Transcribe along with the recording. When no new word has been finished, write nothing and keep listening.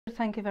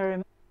Thank you very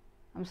much.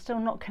 I'm still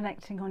not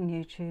connecting on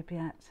YouTube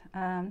yet.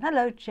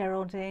 Hello,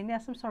 Geraldine.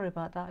 Yes, I'm sorry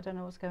about that. I don't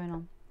know what's going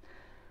on.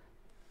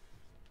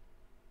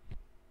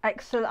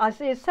 Excellent. I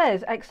see it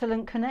says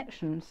excellent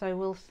connection, so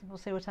we'll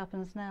see what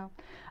happens now.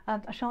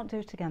 I shan't do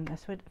it again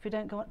this if we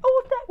don't go on.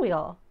 Oh, there we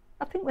are.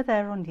 I think we're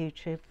there on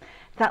YouTube.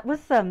 That was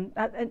an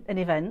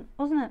event,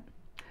 wasn't it?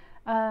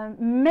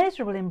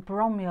 Miserable in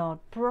Bromyard.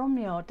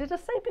 Bromyard. Did I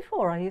say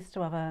before I used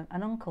to have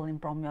an uncle in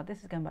Bromyard? This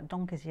is going back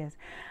donkey's years.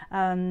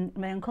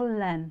 My uncle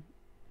Len.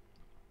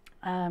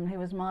 He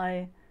was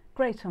my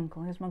great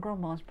uncle. He was my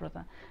grandma's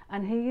brother,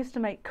 and he used to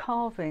make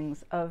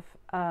carvings of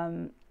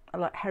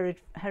like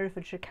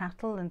Herefordshire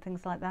cattle and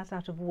things like that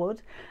out of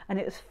wood, and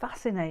it was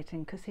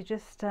fascinating because he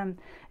just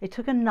he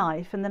took a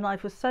knife, and the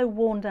knife was so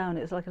worn down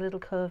it was like a little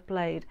curved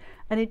blade,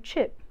 and he'd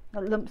chip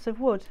lumps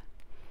of wood,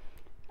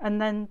 and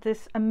then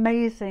this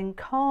amazing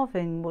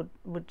carving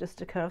would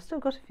just occur. I've still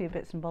got a few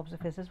bits and bobs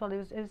of his as well.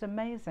 It was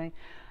amazing.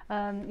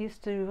 He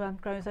used to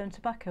grow his own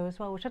tobacco as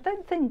well, which I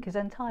don't think is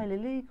entirely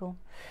legal.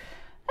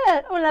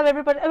 Hello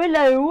everybody.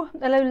 Oh,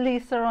 hello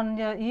Lisa on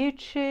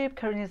YouTube.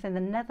 Karina's in the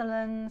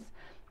Netherlands.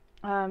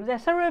 Yeah,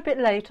 so we're a bit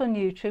late on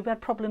YouTube. We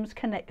had problems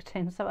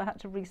connecting, so I had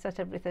to reset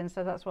everything,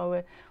 so that's why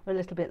we're a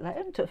little bit late.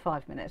 It took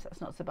 5 minutes.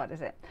 That's not so bad,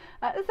 is it?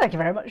 Thank you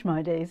very much,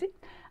 my Daisy.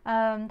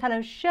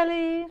 Hello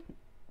Shelley.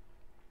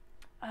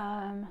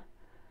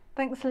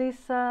 Thanks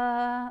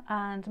Lisa.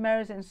 And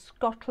Mary's in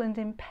Scotland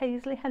in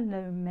Paisley.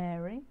 Hello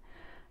Mary.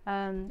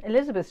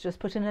 Elizabeth's just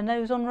putting her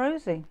nose on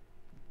Rosie.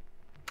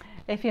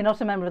 If you're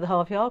not a member of the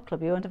Half Yard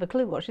Club, you won't have a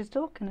clue what she's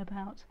talking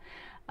about.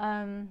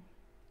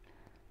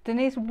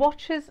 Denise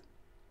watches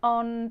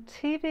on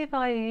TV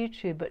via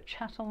YouTube but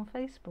chat on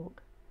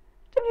Facebook.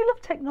 Don't you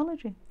love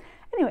technology?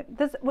 Anyway,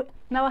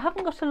 now I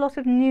haven't got a lot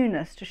of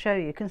newness to show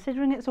you,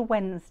 considering it's a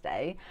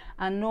Wednesday,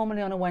 and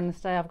normally on a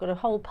Wednesday I've got a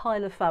whole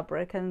pile of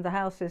fabric, and the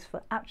house is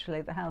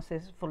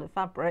full of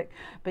fabric,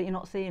 but you're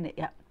not seeing it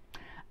yet.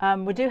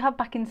 We do have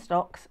back in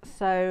stocks,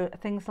 so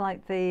things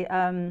like the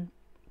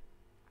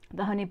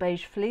honey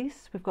beige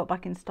fleece we've got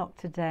back in stock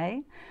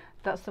today.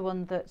 That's the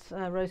one that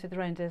Rosie the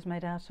reindeer is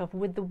made out of,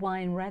 with the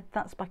wine red.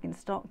 That's back in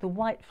stock. The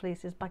white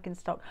fleece is back in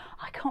stock.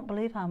 I can't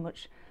believe how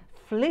much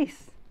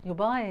fleece you're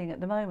buying at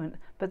the moment,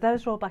 but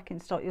those are all back in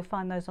stock. You'll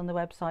find those on the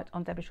website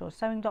on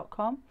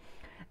debbieshawsewing.com.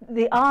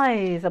 The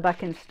eyes are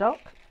back in stock,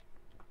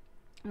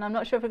 and I'm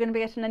not sure if we're going to be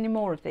getting any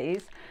more of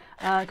these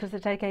because they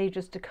take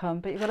ages to come,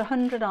 but you've got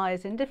 100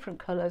 eyes in different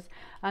colours,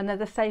 and they're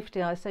the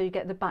safety eyes, so you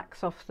get the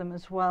backs off them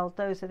as well.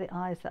 Those are the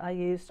eyes that I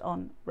used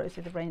on Rosie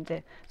the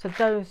reindeer, so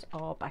those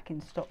are back in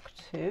stock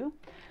too.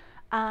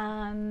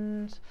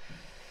 And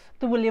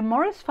the William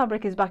Morris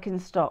fabric is back in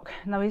stock.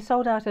 Now, we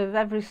sold out of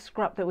every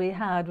scrap that we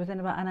had within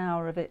about an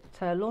hour of it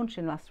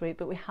launching last week,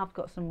 but we have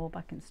got some more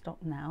back in stock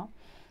now.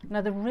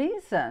 Now, the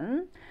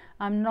reason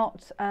I'm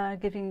not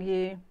giving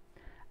you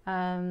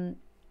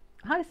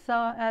hi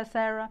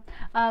Sarah.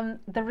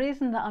 The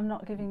reason that I'm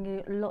not giving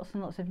you lots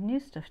and lots of new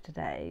stuff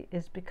today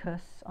is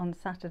because on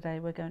Saturday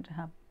we're going to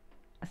have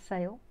a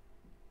sale.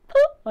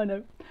 I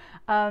know.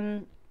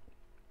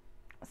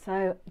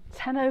 So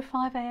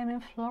 10:05 a.m. in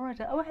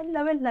Florida. Oh,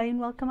 hello Elaine,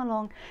 welcome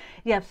along.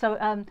 Yeah,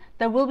 so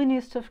there will be new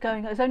stuff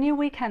going. It's only a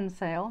weekend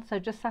sale, so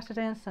just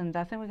Saturday and Sunday.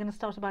 I think we're going to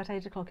start about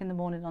 8 o'clock in the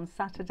morning on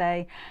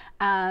Saturday,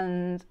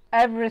 and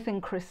everything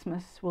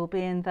Christmas will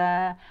be in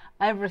there.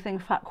 Everything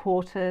Fat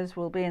Quarters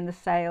will be in the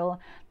sale.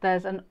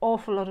 There's an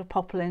awful lot of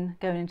poplin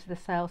going into the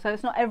sale, so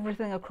it's not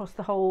everything across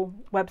the whole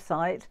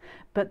website,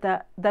 but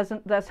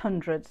there's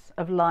hundreds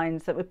of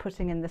lines that we're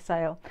putting in the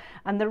sale.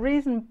 And the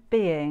reason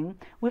being,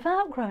 we've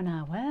outgrown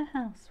our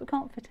warehouse. We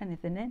can't fit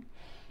anything in,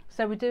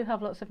 so we do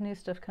have lots of new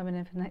stuff coming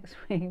in for next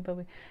week,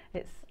 but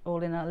it's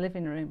all in our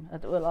living room.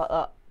 We're like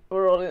that.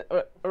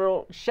 We're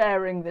all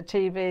sharing the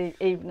TV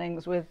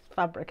evenings with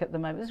fabric at the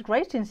moment. It's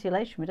great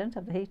insulation. We don't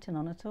have the heating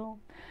on at all,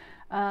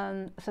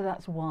 so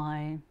that's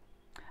why.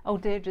 Oh,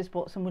 Deirdre's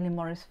bought some William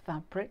Morris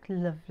fabric.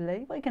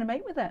 Lovely. What are you going to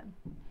make with it?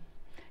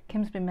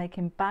 Kim's been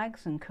making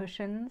bags and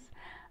cushions.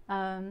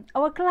 Oh,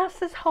 a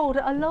glasses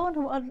holder.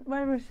 Alana,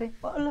 where is he?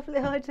 What a lovely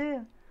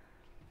idea.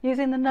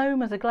 Using the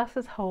gnome as a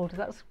glasses holder.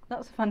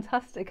 That's a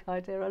fantastic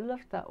idea. I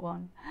loved that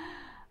one.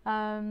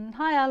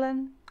 Hi,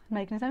 Alan.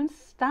 Making his own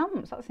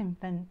stamps. That's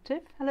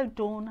inventive. Hello,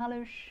 Dawn.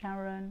 Hello,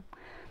 Sharon.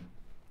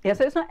 Yeah,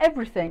 so it's not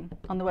everything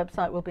on the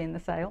website will be in the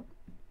sale.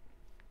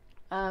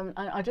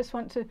 I just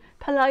want to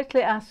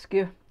politely ask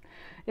you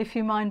if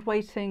you mind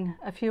waiting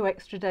a few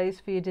extra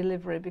days for your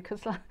delivery,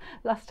 because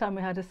last time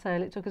we had a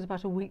sale it took us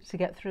about a week to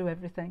get through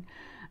everything.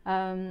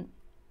 And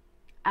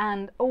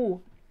oh,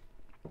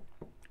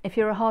 if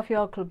you're a Half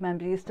Yard Club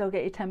member, you still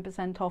get your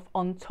 10% off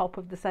on top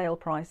of the sale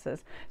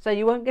prices. So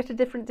you won't get a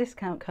different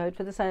discount code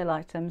for the sale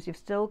items. You've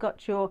still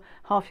got your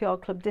Half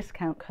Yard Club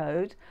discount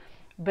code,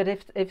 but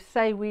if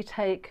say we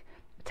take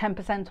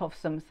 10% off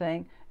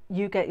something,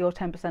 you get your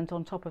 10%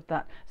 on top of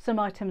that. Some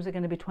items are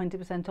going to be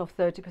 20% off,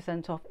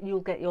 30% off. You'll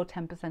get your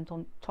 10%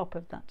 on top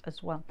of that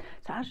as well.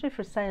 So actually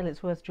for a sale,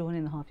 it's worth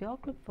joining the Half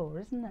Yard Club for,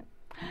 isn't it?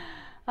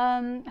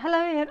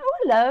 Hello Ian. Oh,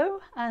 hello.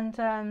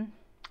 And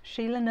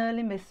Sheila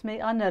nearly missed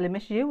me. I nearly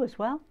missed you as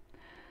well.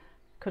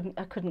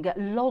 I couldn't get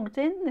logged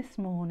in this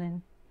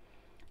morning.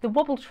 The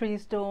Wobble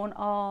Trees Dawn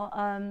are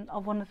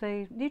one of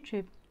the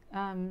YouTube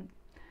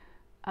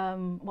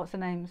what's the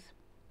names?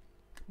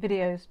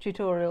 Videos,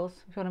 tutorials.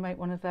 If you want to make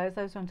one of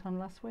those went on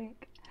last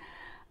week.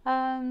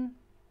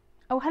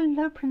 Oh,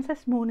 hello,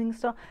 Princess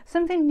Morningstar.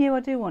 Something new I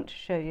do want to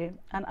show you,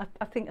 and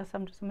I think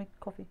I'm just making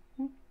coffee.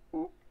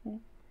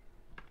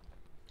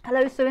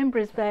 Hello, Sue in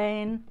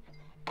Brisbane.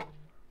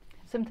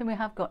 Something we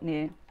have got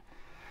new,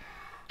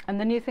 and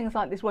the new things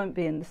like this won't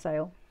be in the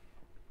sale.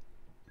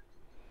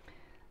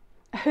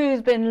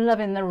 Who's been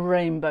loving the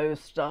rainbow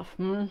stuff?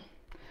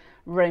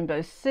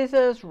 Rainbow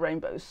scissors,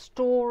 rainbow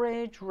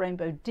storage,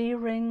 rainbow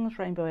D-rings,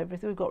 rainbow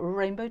everything. We've got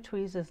rainbow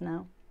tweezers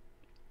now.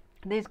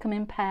 These come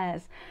in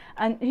pairs,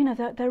 and you know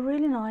they're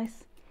really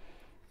nice.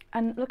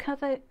 And look how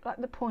they, like,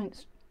 the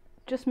points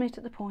just meet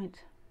at the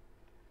point.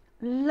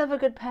 Love a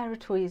good pair of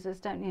tweezers,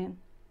 don't you?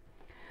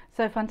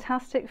 So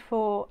fantastic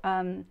for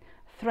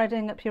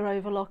threading up your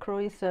overlocker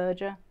or your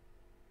serger.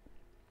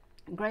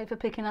 Great for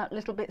picking out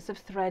little bits of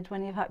thread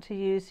when you've had to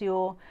use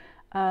your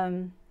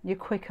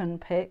quick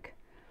unpick.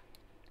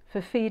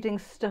 For feeding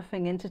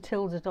stuffing into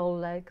Tilda doll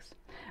legs.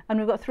 And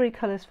we've got 3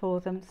 colours for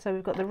them. So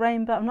we've got the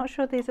rainbow. I'm not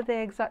sure these are the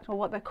exact or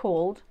what they're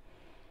called,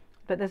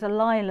 but there's a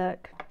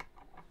lilac.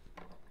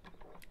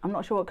 I'm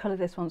not sure what colour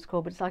this one's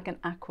called, but it's like an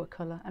aqua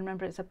colour. And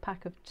remember, it's a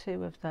pack of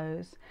 2 of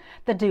those.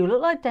 They do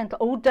look like dental.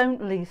 Oh,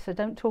 don't, Lisa,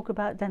 don't talk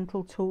about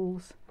dental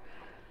tools.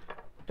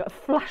 Got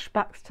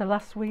flashbacks to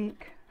last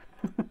week.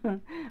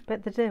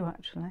 But they do,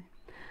 actually.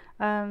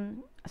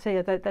 So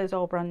yeah, those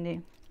are brand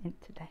new in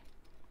today.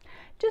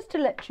 Just to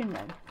let you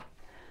know.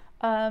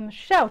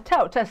 Shout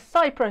out to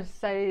Cyprus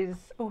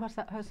says, oh, what's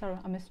that? Oh, sorry,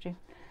 I missed you.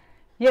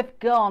 You've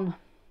gone.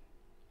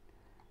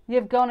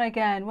 You've gone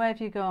again. Where have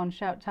you gone?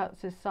 Shout out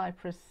to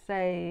Cyprus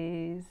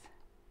says.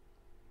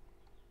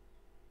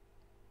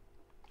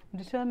 I'm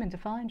determined to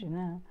find you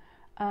now.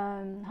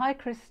 Hi,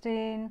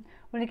 Christine.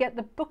 Will you get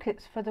the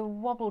buckets for the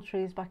Wobble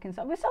Trees back in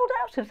stock? We sold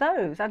out of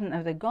those. I didn't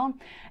know they'd gone.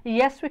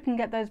 Yes, we can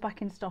get those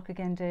back in stock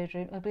again,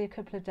 Deirdre. It'll be a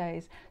couple of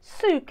days.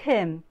 Sue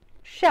Kim.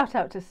 Shout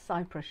out to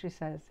Cyprus, she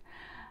says.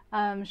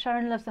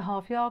 Sharon loves the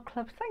Half Yard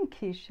Club.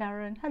 Thank you,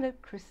 Sharon. Hello,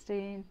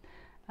 Christine.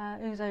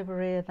 Who's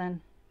over here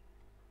then?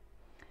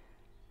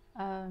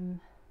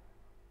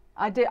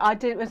 I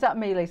did, was that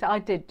me, Lisa? I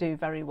did do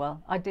very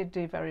well. I did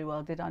do very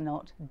well, did I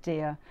not?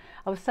 Dear.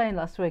 I was saying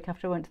last week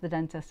after I went to the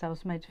dentist, I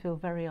was made to feel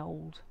very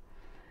old.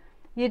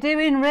 You're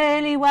doing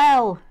really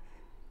well.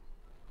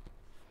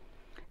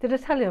 Did I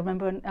tell you, I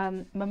remember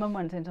when my mum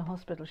went into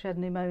hospital, she had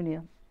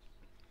pneumonia.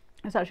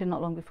 It was actually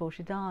not long before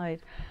she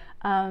died,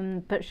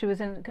 but she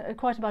was in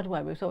quite a bad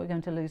way. We thought we were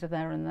going to lose her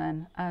there and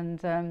then.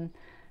 And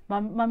my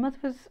mother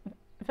was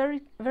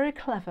very, very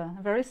clever,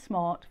 very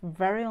smart,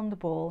 very on the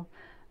ball.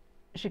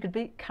 She could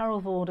beat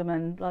Carol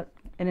Vorderman like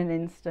in an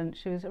instant.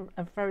 She was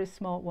a very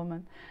smart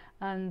woman.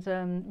 And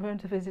we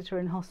went to visit her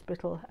in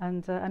hospital,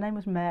 and her name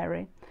was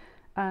Mary.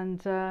 And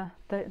the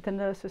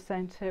nurse was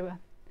saying to her,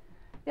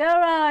 "You all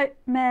right,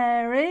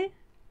 Mary?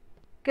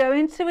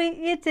 Going to eat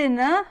your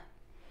dinner?"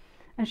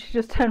 And she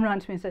just turned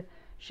around to me and said,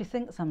 "She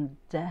thinks I'm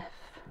deaf."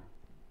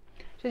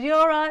 She said, "You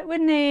all right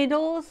with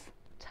needles?"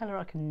 Tell her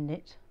I can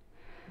knit.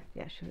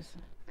 Yeah, she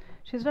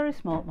was very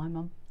smart, my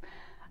mum.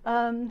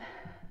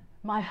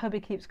 My hubby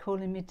keeps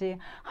calling me dear.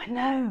 I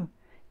know,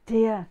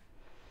 dear.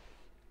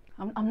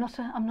 I'm not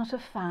a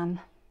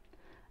fan.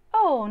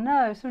 Oh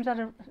no,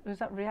 someone's was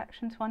that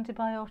reaction to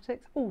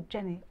antibiotics? Oh,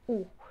 Jenny.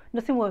 Oh,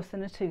 nothing worse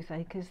than a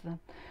toothache, is there?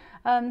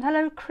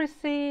 Hello,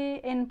 Chrissy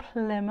in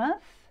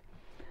Plymouth.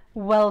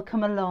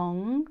 Welcome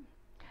along.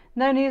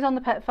 No news on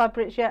the pet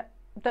fabrics yet.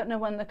 Don't know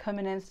when they're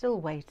coming in.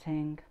 Still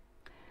waiting.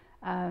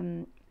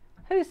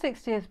 Whose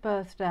 60th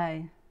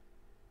birthday?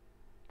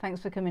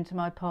 Thanks for coming to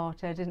my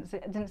party. I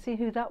didn't see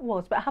who that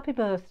was, but happy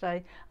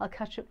birthday. I'll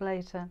catch up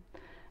later.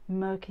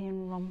 Murky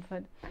in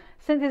Romford.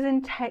 Cynthia's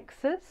in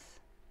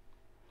Texas.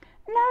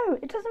 No,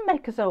 it doesn't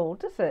make us old,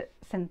 does it,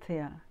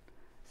 Cynthia?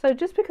 So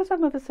just because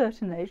I'm of a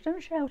certain age,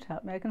 don't shout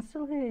at me. I can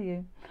still hear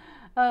you.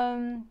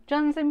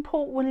 Jan's in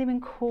Port William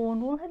in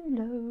Cornwall.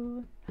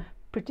 Hello.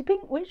 Pretty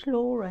Pink Witch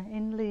Laura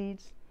in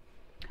Leeds.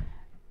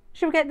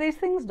 Should we get these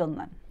things done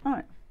then? All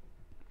right.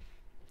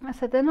 I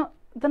said they're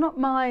not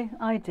my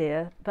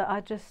idea, but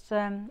I just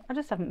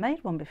haven't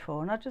made one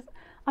before, and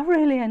I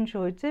really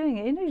enjoyed doing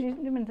it. You know,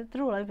 I mean,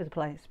 they're all over the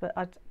place, but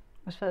it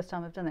was the first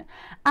time I've done it.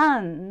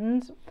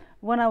 And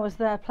when I was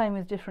there playing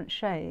with different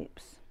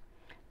shapes,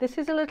 this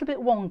is a little bit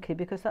wonky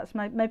because that's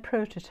my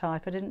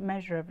prototype. I didn't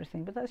measure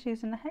everything, but that's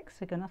using the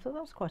hexagon. I thought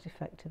that was quite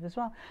effective as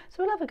well.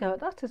 So we'll have a go at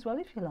that as well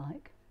if you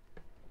like.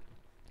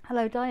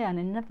 Hello, Diane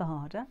in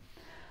Nevada.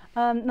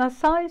 Now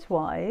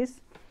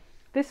size-wise,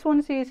 this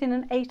one's using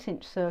an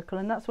 8-inch circle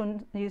and that's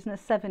one using a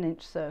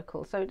 7-inch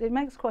circle. So it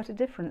makes quite a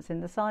difference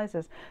in the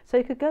sizes. So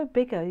you could go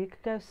bigger, you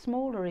could go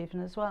smaller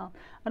even as well.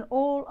 And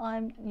all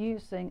I'm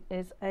using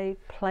is a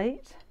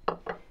plate.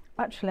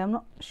 Actually, I'm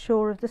not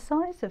sure of the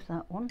size of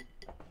that one.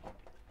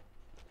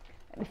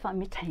 Let me find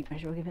my tape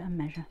measure, I'll give it a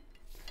measure.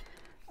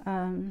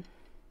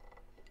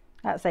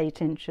 That's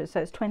 8 inches, so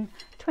it's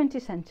 20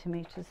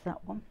 centimetres,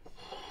 that one.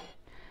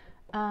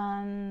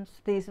 And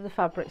these are the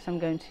fabrics I'm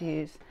going to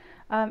use.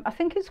 I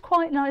think it's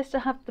quite nice to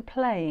have the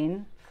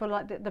plain for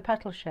like the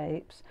petal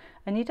shapes,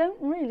 and you don't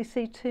really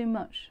see too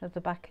much of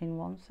the backing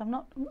one, so I'm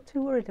not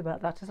too worried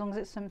about that, as long as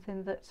it's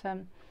something that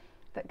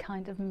that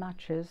kind of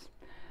matches.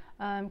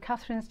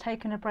 Catherine's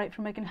taken a break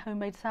from making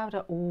homemade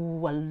sourdough.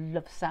 Oh, I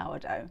love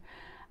sourdough.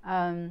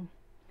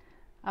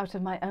 Out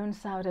of my own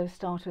sourdough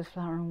starter with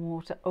flour and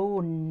water.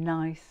 Oh,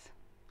 nice.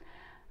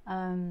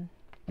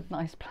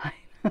 Nice plain.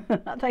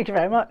 Thank you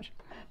very much.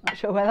 Not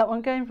sure where that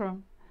one came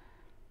from.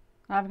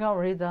 I can't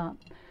read that.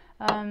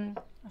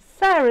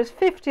 Sarah's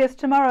 50th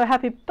tomorrow.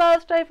 Happy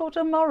birthday for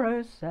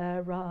tomorrow,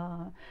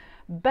 Sarah.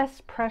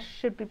 Best Press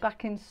should be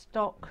back in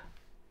stock.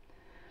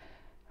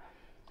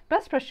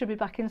 Best Press should be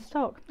back in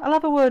stock. I'll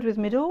have a word with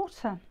my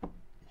daughter,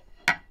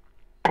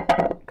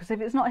 because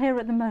if it's not here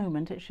at the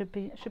moment, it should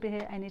be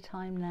here any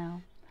time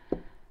now.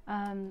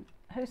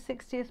 Whose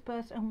 60th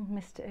birthday? Oh,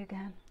 missed it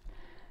again.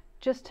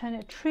 Just turn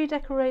it. Tree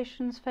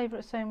decorations,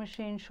 favourite sewing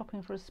machine,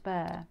 shopping for a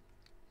spare.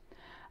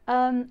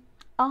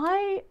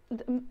 My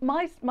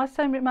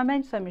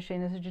main sewing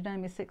machine is a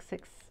Janome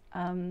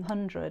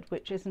 6600,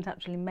 which isn't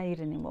actually made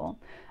anymore.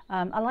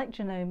 I like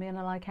Janome and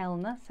I like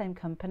Elna, same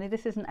company.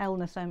 This is an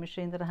Elna sewing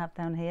machine that I have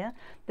down here.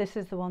 This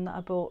is the one that I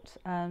bought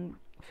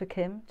for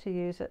Kim to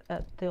use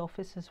at the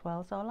office as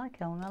well. So I like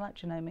Elna, I like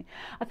Janome.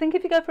 I think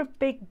if you go for a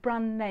big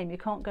brand name, you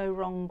can't go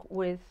wrong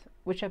with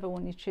whichever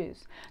one you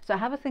choose. So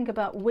have a think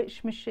about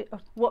which machine,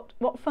 what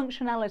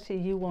functionality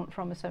you want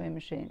from a sewing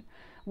machine.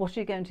 What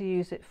are you going to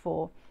use it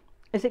for?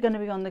 Is it going to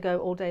be on the go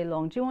all day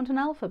long? Do you want an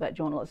alphabet?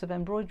 Do you want lots of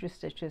embroidery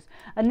stitches?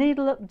 A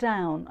needle up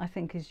down I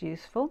think is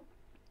useful.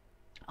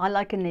 I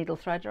like a needle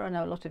threader. I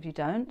know a lot of you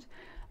don't,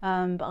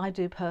 but I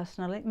do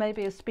personally.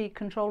 Maybe a speed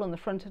control on the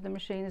front of the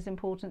machine is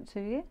important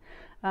to you.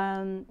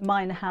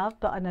 Mine have,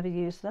 but I never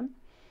use them.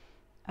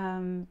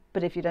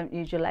 But if you don't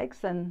use your legs,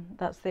 then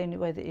that's the only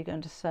way that you're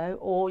going to sew.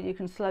 Or you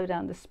can slow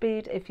down the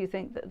speed if you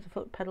think that the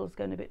foot pedal is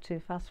going a bit too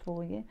fast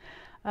for you.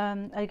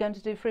 Are you going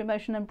to do free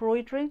motion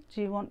embroidery?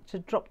 Do you want to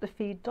drop the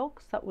feed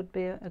dogs? That would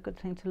be a good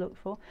thing to look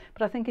for.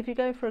 But I think if you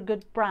go for a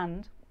good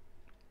brand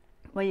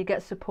where you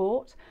get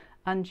support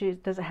and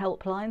there's a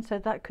helpline, so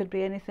that could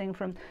be anything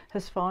from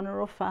Husqvarna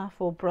or Pfaff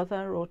or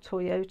Brother or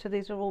Toyota.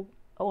 These are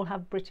all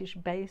have British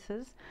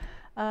bases.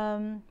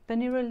 Then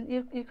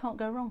you can't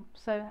go wrong.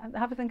 So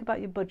have a think about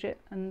your budget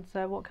and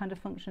what kind of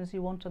functions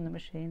you want on the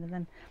machine, and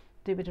then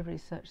do a bit of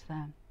research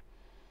there.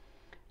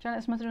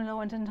 Janet's mother-in-law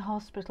went into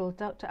hospital.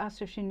 Doctor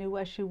asked her if she knew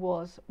where she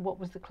was, what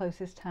was the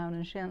closest town,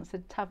 and she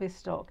answered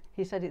Tavistock.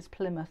 He said it's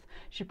Plymouth.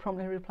 She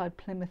promptly replied,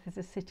 Plymouth is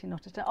a city,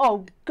 not a town.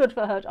 Oh, good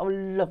for her. I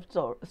love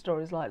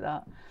stories like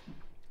that.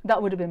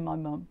 That would have been my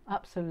mum,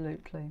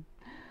 absolutely.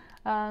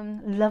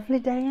 Lovely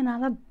day in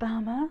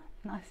Alabama.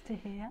 Nice to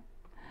hear.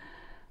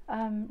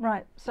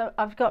 Right, so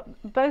I've got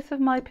both of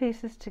my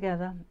pieces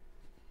together.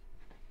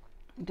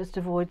 Just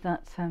avoid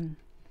that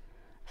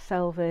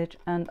selvage,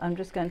 and I'm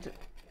just going to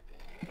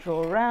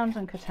draw around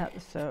and cut out the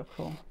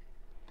circle.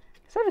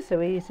 It's ever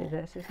so easy,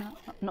 this. It's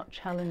not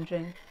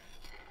challenging.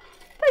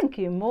 Thank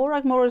you,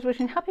 Maura. Maura's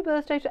wishing happy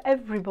birthday to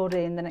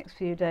everybody in the next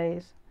few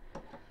days.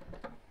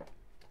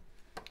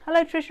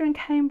 Hello, Tricia in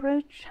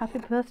Cambridge. Happy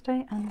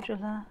birthday,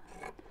 Angela.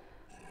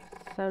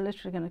 So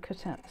literally going to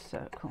cut out the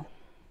circle.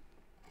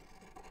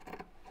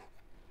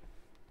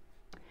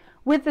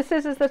 With the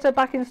scissors that are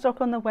back in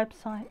stock on the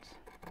website.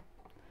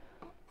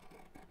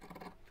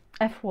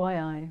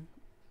 FYI.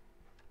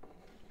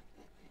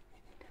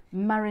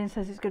 Marion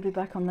says it's good to be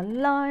back on the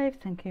live.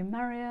 Thank you,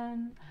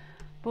 Marion.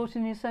 Bought a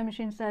new sewing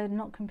machine today,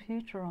 not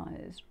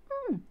computerized.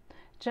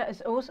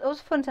 It's also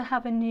fun to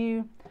have a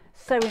new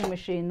sewing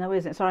machine though,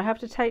 isn't it? So I have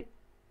to take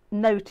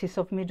notice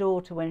of my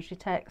daughter when she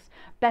texts,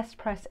 Best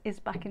Press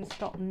is back in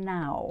stock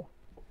now.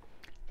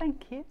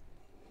 Thank you.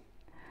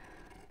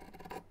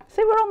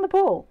 See, we're on the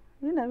ball.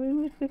 You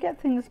know, we get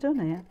things done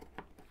here.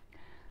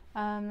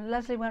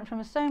 Leslie went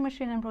from a sewing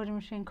machine and embroidery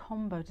machine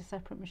combo to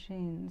separate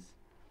machines.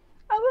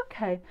 Oh,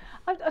 okay.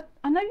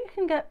 I know you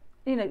can get,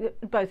 you know,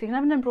 both. You can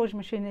have an embroidery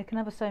machine, you can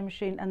have a sewing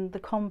machine and the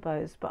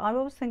combos. But I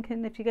was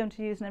thinking, if you're going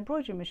to use an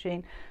embroidery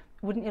machine,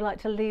 wouldn't you like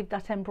to leave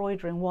that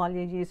embroidering while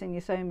you're using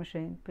your sewing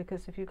machine?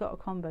 Because if you've got a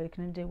combo, you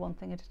can do one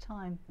thing at a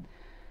time.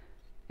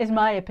 Is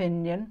my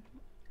opinion.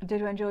 Did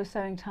you enjoy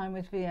sewing time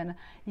with Vienna?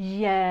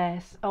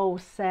 Yes. Oh,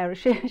 Sarah,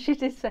 she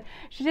did say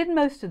she did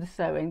most of the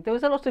sewing. There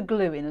was a lot of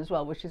gluing as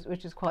well, which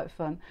is quite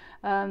fun.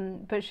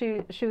 But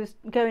she was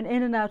going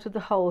in and out of the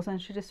holes,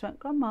 and she just went,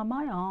 Grandma,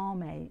 my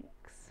arm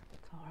aches.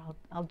 So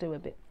I'll do a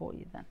bit for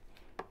you then.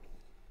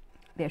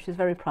 Yeah, she's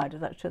very proud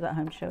of that. She took that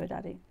home to show her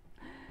daddy.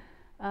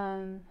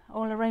 Oh,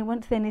 Lorraine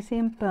went to the NEC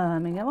in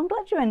Birmingham. I'm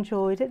glad you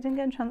enjoyed it. Didn't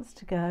get a chance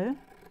to go.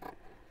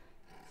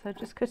 So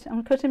just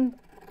I'm cutting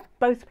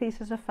both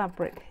pieces of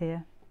fabric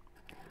here.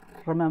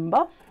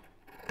 Remember,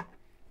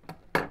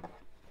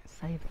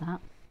 save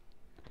that.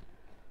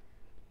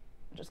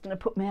 I'm just going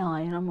to put my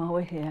eye in on while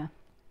we're here.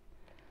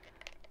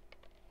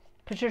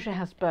 Patricia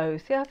has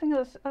both. Yeah, I think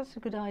that's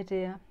a good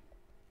idea.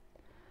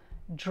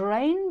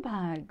 Drain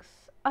bags.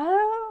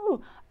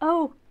 Oh,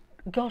 oh,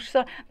 gosh.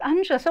 So,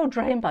 Angela, I saw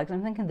drain bags.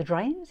 I'm thinking the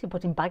drains. You're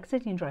putting bags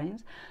in your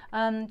drains.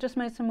 Just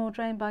made some more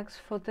drain bags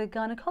for the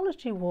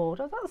gynecology ward.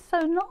 Oh, that's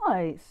so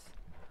nice.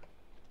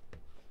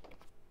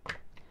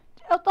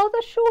 Are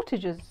there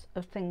shortages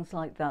of things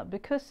like that?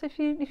 Because if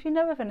you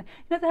know of any,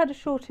 they had a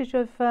shortage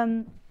of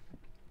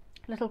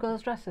little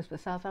girls' dresses for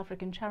South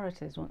African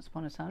charities once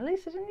upon a time.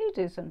 Lisa, didn't you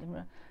do something for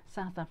a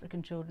South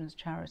African children's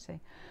charity?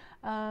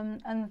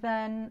 And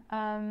then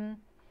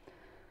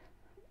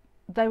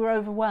they were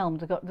overwhelmed.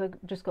 They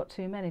just got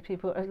too many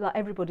people. Like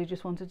everybody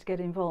just wanted to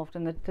get involved,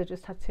 and they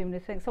just had too many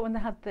things. So when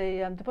they had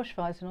the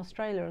bushfires in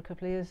Australia a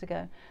couple of years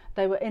ago,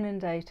 they were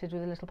inundated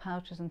with little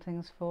pouches and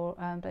things for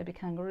baby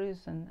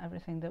kangaroos and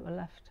everything that were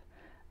left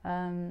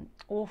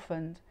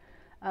orphaned.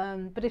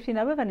 But if you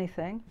know of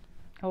anything,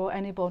 or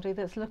anybody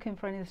that's looking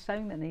for any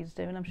sewing that needs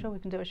doing, I'm sure we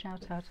can do a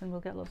shout out, and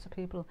we'll get lots of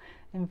people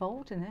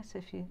involved in it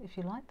if you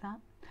like that.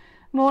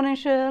 Morning,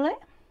 Shirley.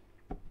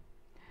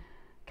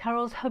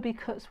 Carol's hubby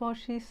cuts while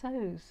she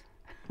sews.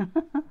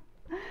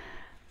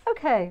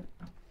 Okay,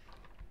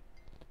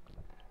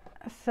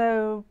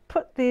 so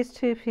put these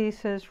two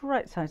pieces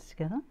right sides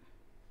together,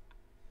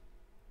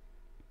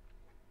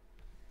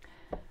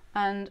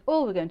 and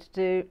all we're going to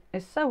do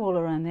is sew all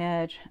around the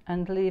edge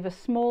and leave a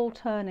small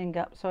turning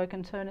gap so I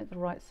can turn it the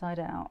right side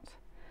out.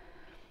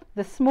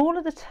 The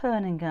smaller the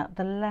turning gap,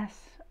 the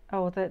less,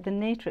 or the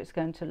neater it's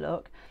going to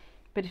look,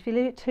 but if you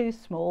leave it too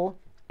small,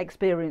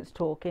 experience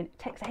talking, it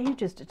takes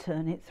ages to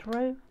turn it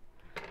through.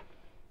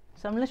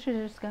 So I'm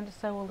literally just going to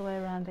sew all the way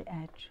around the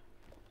edge.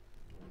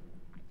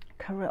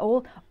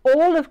 All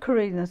of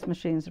Karina's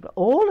machines,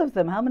 all of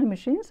them. How many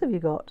machines have you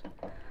got?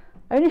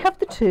 I only have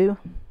the two.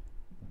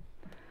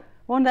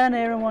 One down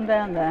here and one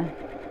down there.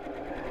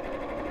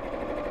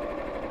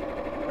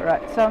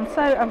 Right, so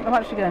I'm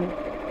actually going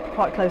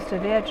quite close to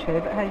the edge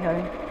here, but hey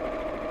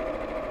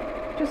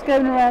ho. Just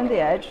going around the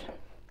edge.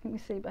 Can you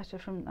see better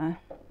from there?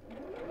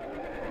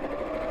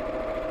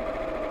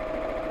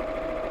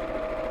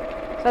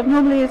 So I've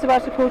normally used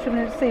about a quarter of a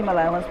minute seam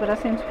allowance, but I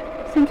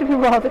seem to be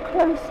rather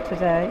close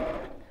today.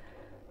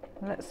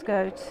 Let's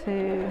go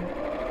to,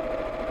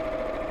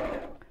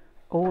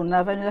 oh, now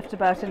I've only left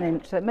about an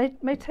inch, so it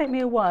may take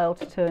me a while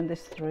to turn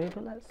this through,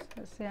 but let's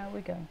see how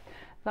we go.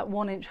 That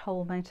 1 inch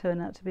hole may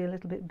turn out to be a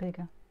little bit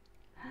bigger.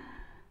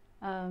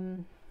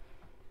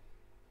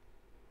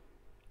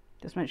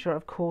 Just make sure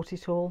I've caught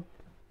it all.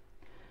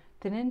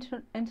 The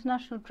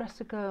International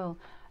Dresser Girl.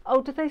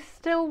 Oh, do they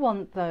still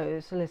want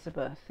those,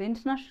 Elizabeth? The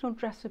International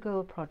Dresser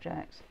Girl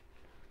project.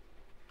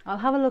 I'll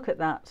have a look at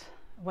that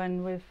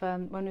when we've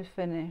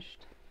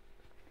finished.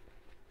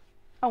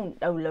 Oh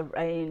no,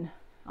 Lorraine.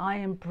 I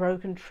am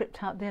broken,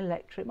 tripped out the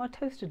electric. My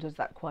toaster does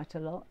that quite a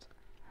lot.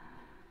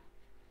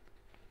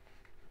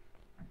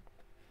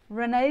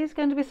 Renee's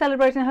going to be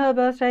celebrating her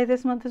birthday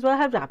this month as well.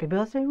 Happy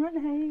birthday,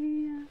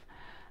 Renee.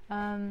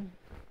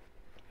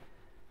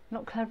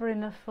 Not clever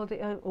enough for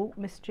the, oh,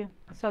 missed you.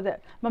 So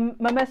that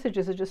my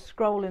messages are just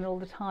scrolling all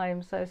the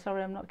time, so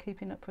sorry I'm not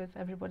keeping up with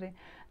everybody.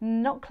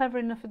 Not clever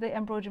enough for the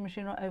embroidery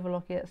machine or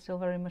overlock yet, still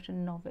very much a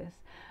novice.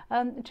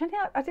 Jenny,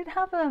 I did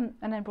have an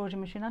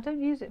embroidery machine. I don't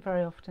use it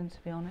very often,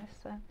 to be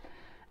honest. So,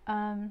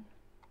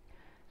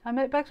 I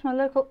make bags for my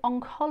local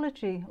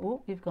oncology,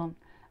 oh, you've gone,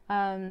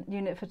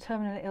 unit for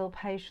terminally ill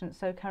patients,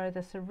 so carry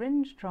the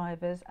syringe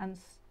drivers and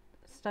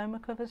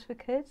stoma covers for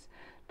kids.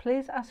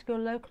 Please ask your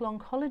local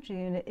oncology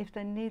unit if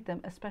they need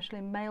them,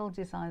 especially male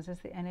designs, as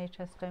the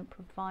NHS don't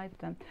provide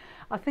them.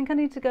 I think I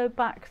need to go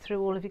back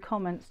through all of your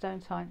comments,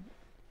 don't I,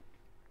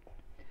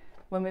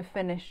 when we've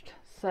finished.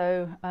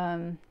 So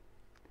I'll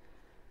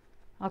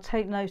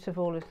take note of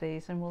all of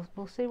these, and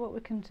we'll see what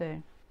we can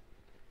do.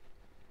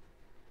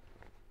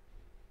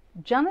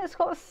 Janet's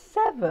got a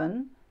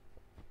 7.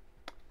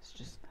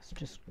 That's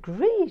just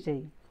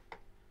greedy.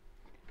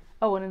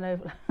 Oh, and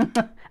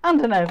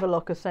and an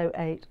overlocker, so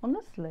 8.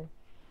 Honestly.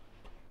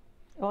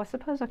 Oh, I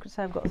suppose I could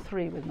say I've got a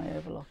 3 with my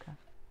overlocker.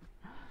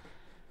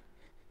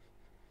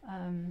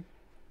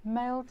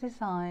 Male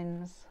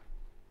designs.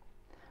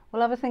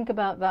 We'll have a think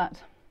about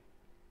that.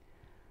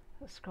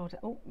 Let's scroll down.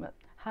 Oh,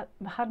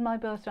 had my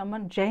birthday on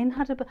Monday. Jane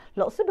had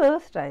lots of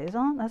birthdays,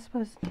 aren't there? I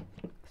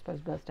suppose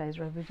birthdays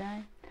are every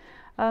day.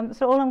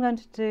 So all I'm going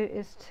to do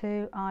is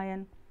to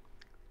iron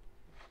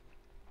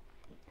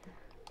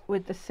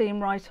with the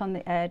seam right on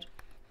the edge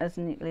as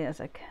neatly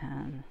as I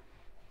can.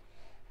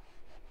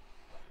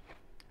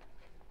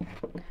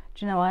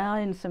 Do you know, I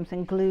ironed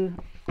something glue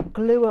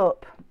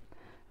up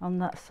on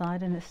that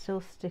side and it's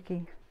still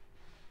sticky.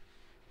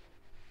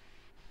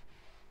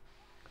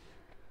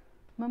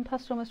 Mum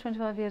passed almost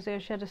 25 years ago.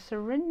 She had a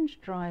syringe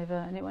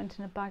driver and it went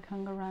in a bag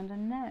hung around her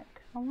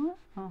neck. Oh,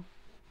 wow.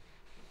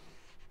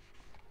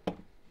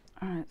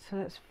 Alright, so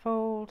let's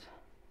fold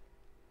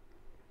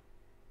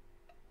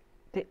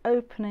the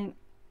opening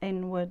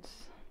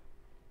inwards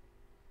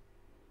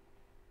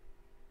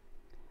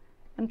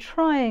and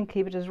try and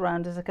keep it as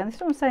round as I can. This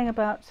is what I'm saying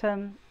about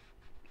a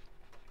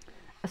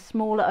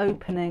smaller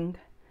opening.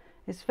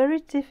 It's very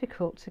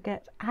difficult to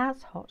get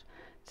as hot,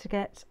 to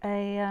get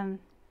a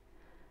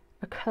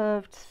a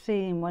curved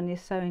seam when you're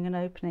sewing an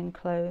opening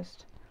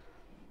closed,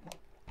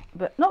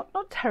 but not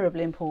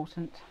terribly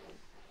important.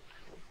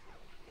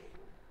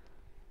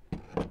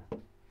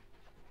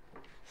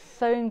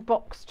 Sewing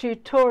box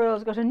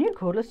tutorials got a new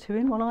cordless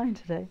 2-in-1 iron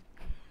today.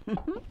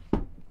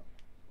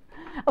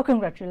 Oh,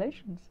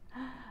 congratulations.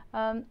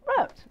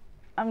 Right,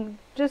 I'm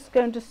just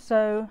going to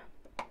sew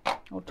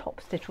or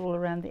top stitch all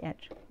around the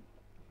edge.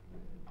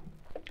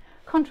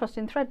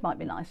 Contrasting thread might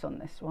be nice on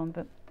this one,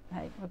 but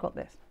hey, I've got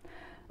this.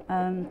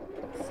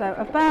 So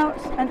about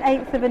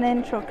 1/8 of an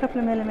inch or a couple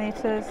of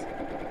millimeters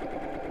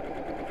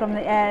from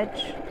the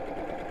edge.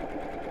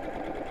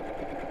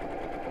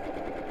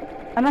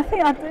 And I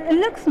think it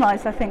looks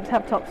nice, I think, to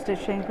have top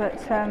stitching, but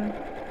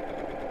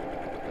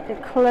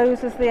it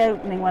closes the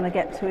opening when I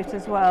get to it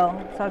as well,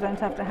 so I don't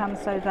have to hand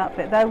sew that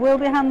bit. There will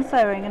be hand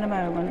sewing in a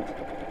moment,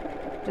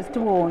 just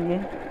to warn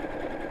you.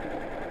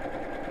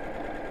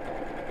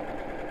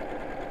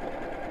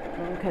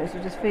 Okay, so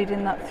just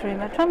feeding that through.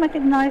 Try and make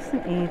it nice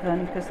and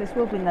even, because this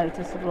will be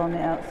noticeable on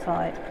the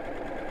outside.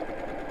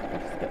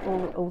 Just get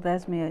oh,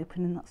 there's me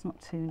opening, that's not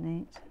too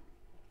neat.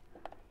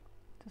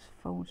 Just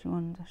fold you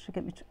under. Should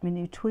get my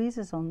new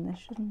tweezers on this,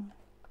 shouldn't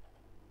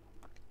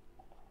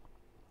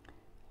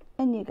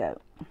I? In you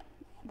go.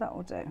 That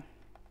will do.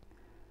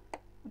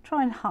 I'll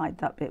try and hide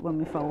that bit when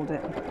we fold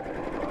it.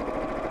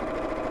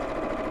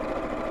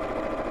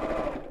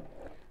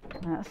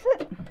 That's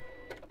it.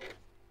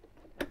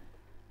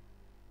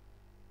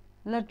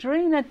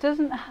 Ladrina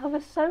doesn't have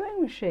a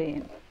sewing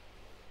machine.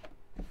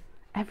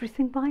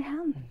 Everything by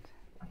hand.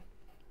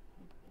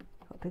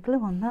 Got a bit of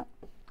glue on that.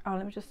 Oh,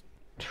 let me just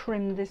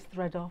trim this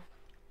thread off.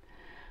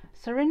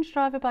 Syringe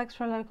driver bags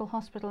for a local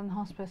hospital and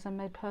hospice, and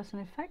made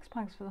personal effects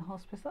bags for the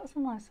hospice. That's a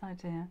nice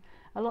idea.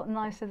 A lot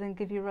nicer than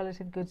give you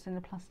relative goods in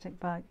a plastic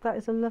bag. That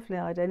is a lovely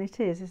idea, and it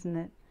is, isn't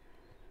it?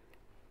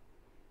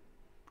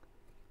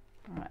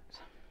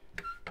 Right.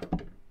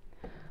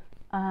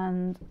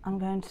 And I'm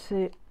going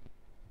to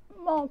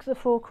mark the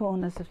 4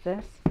 corners of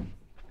this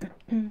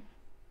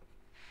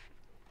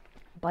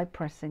by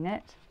pressing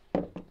it.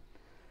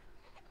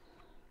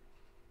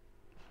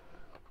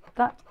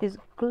 That is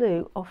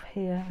glue off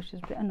here, which is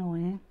a bit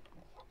annoying.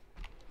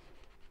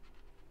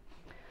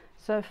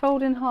 So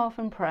fold in half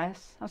and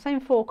press. I'm saying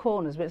 4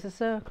 corners, but it's a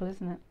circle,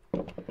 isn't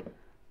it?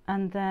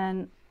 And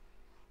then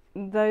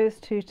those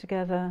 2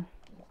 together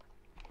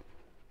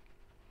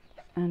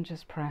and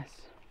just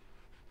press.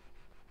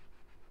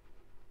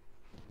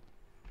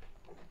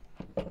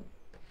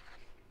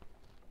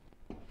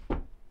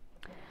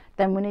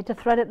 Then we need to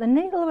thread at the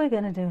needle. We're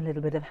going to do a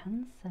little bit of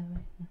hand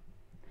sewing.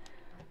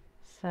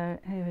 So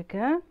here we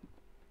go.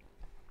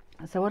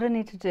 So what I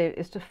need to do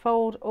is to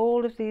fold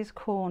all of these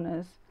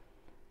corners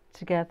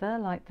together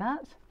like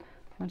that.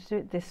 I'm going to do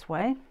it this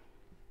way.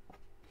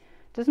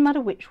 Doesn't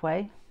matter which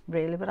way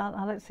really, but I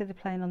like to see the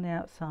plain on the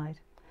outside.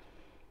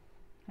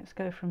 Let's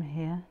go from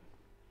here.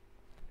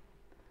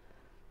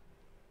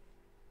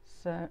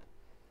 So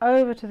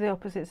over to the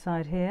opposite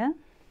side here.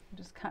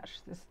 Just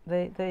catch this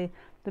the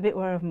bit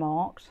where I've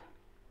marked,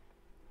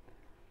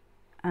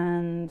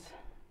 and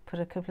put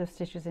a couple of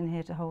stitches in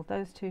here to hold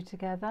those 2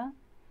 together.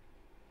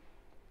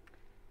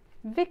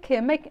 Vicky,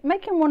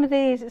 making one of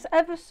these, it's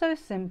ever so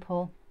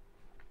simple.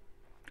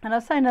 And I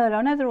was saying earlier,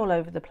 I know they're all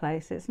over the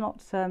place. It's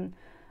not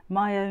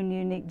my own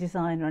unique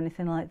design or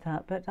anything like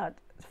that, but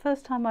it's the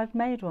first time I've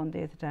made one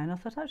the other day, and I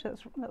thought actually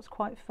that's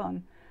quite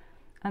fun.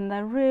 And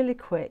they're really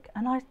quick,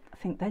 and I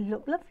think they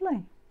look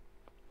lovely.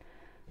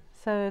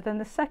 So then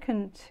the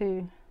second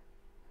 2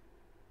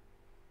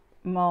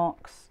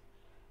 marks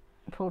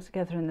pull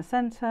together in the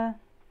centre.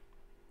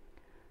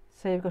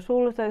 So you've got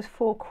all of those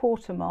 4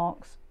 quarter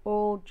marks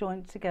all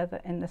joined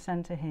together in the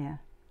centre here.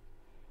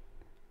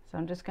 So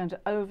I'm just going to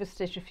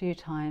overstitch a few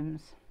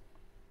times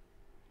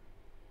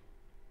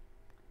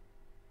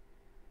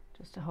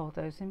just to hold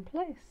those in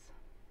place.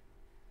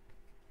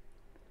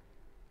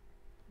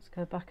 Let's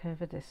go back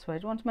over this way.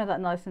 I want to make that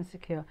nice and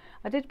secure.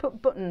 I did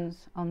put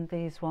buttons on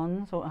these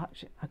ones, or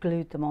actually I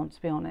glued them on, to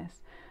be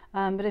honest.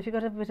 But if you've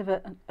got a bit of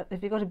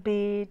if you've got a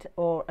bead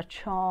or a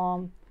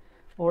charm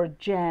or a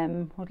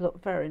gem, would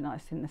look very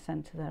nice in the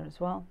centre there as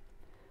well.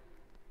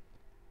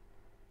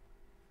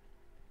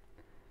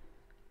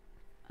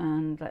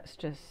 And let's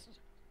just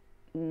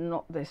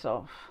knot this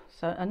off.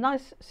 So a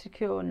nice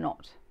secure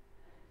knot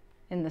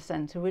in the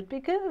centre would be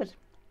good.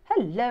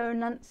 Hello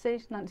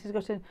Nancy. Nancy's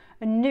got a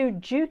new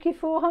Juki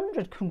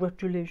 400.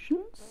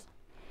 Congratulations.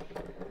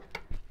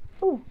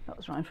 Oh, that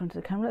was right in front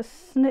of the camera. Let's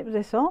snip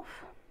this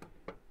off.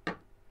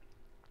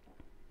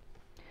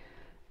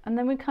 And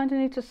then we kind of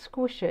need to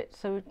squish it.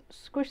 So we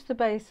squish the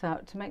base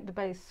out to make the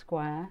base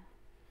square.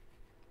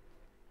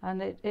 And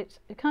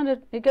it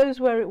goes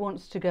where it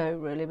wants to go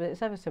really, but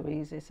it's ever so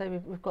easy. So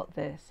we've got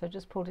this. So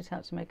just pulled it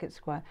out to make it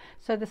square.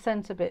 So the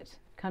centre bit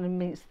kind of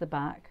meets the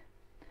back.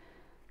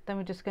 Then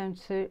we're just going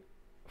to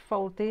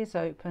fold these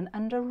open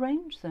and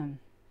arrange them.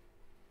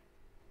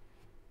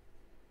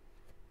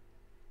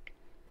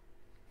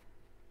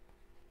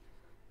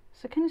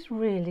 So again, it's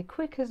really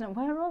quick, isn't it?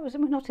 Where are we?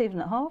 We're not even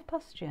at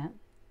past yet.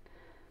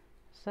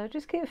 So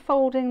just keep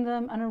folding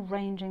them and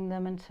arranging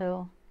them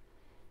until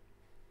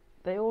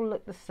they all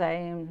look the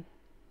same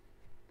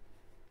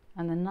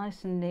and they're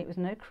nice and neat with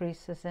no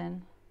creases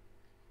in.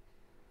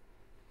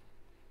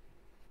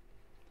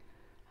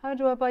 How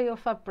do I buy your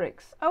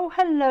fabrics? Oh,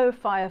 hello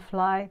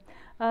Firefly.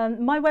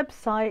 My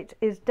website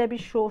is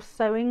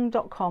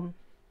debbieshawsewing.com.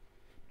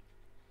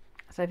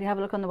 So if you have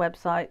a look on the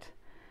website,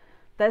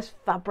 there's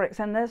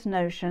fabrics and there's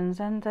notions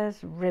and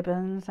there's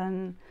ribbons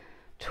and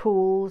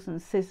tools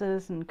and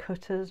scissors and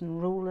cutters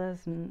and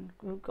rulers, and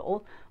we've got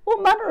all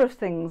manner of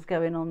things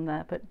going on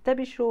there. But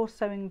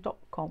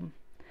debbieshawsewing.com,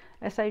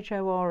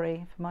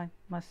 S-H-O-R-E for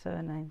my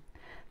surname.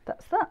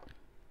 That's that.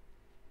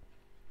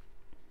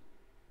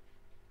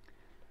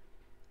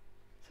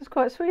 This is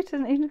quite sweet,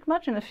 isn't it? You can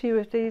imagine a few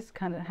of these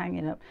kind of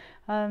hanging up.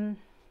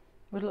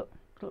 Would look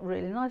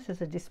really nice as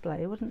a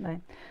display, wouldn't they?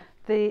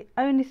 The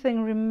only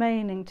thing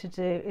remaining to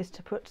do is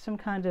to put some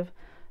kind of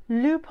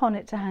loop on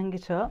it to hang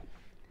it up.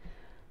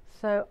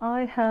 So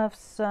I have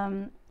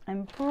some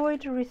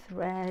embroidery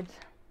thread,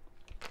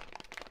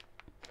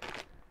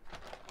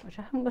 which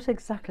I haven't got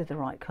exactly the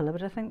right colour,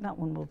 but I think that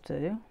one will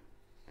do.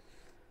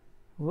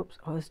 Whoops,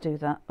 I always do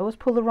that. I always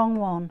pull the wrong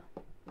one.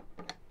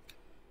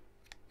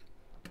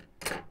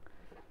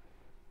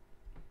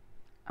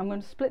 I'm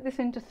going to split this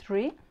into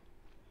 3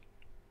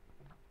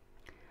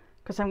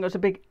 because I haven't got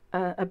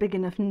a big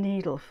enough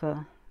needle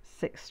for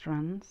 6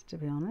 strands, to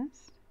be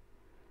honest.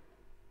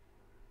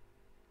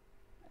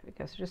 There we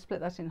go, so just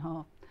split that in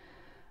half.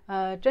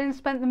 Jane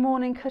spent the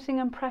morning cutting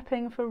and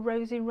prepping for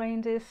Rosie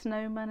reindeer,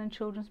 snowman and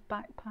children's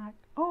backpack.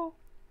 Oh,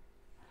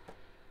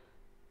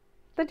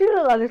 they do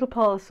look like little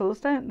parcels,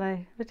 don't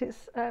they? But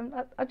it's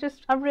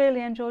I really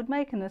enjoyed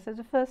making this. It's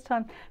the first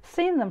time,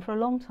 seen them for a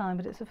long time,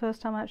 but it's the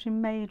first time I actually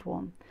made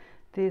one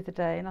the other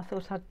day, and I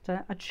thought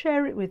I'd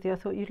share it with you. I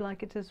thought you'd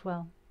like it as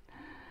well.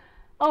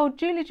 Oh,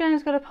 Julie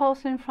Jane's got a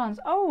parcel in France.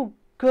 Oh,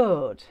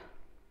 good.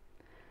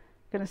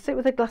 Going to sit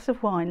with a glass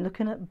of wine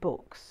looking at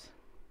books.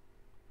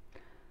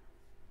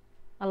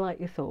 I like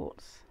your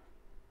thoughts.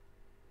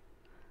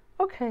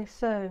 Okay,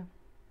 so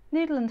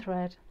needle and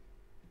thread.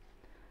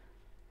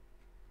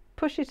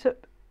 Push it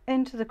up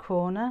into the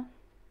corner.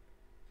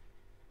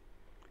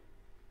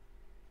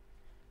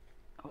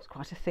 Oh, it's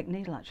quite a thick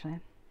needle actually.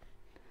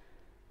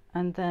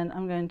 And then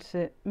I'm going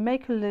to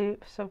make a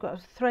loop. So I've got a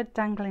thread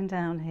dangling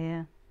down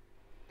here.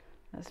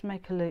 Let's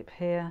make a loop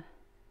here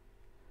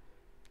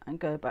and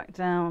go back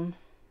down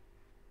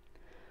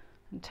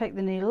and take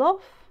the needle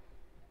off.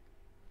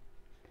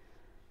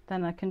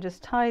 Then I can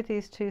just tie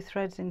these 2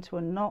 threads into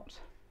a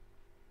knot.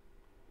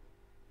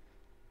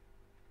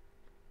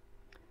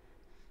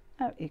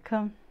 Out you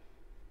come.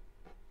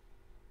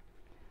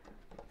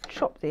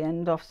 Chop the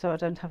end off so I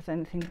don't have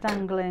anything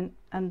dangling,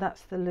 and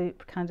that's the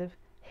loop kind of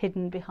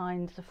hidden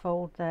behind the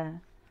fold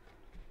there.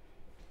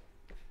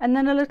 And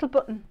then a little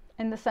button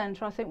in the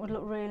centre I think would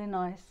look really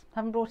nice. I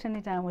haven't brought any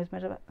down with me,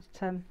 but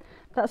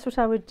that's what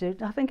I would do.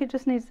 I think it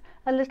just needs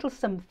a little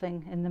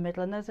something in the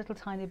middle, and those little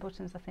tiny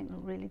buttons I think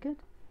look really good.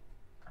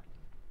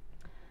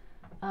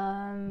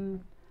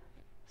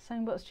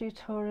 Sewing box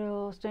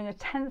tutorials, doing a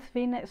 10th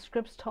v-neck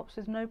scribs tops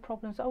with no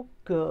problems. Oh,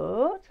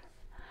 good.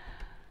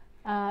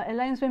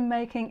 Elaine's been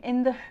making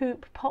in the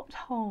hoop pot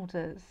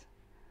holders,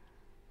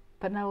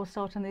 but now we'll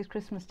start on these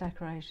Christmas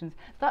decorations.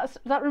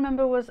 That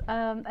remember was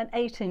an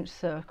 8-inch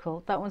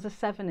circle. That one's a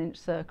 7-inch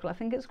circle. I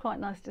think it's quite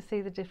nice to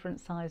see the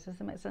different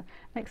sizes. It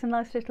makes a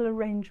nice little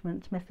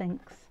arrangement,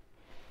 methinks.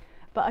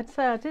 But I'd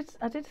say I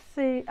did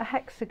see a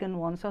hexagon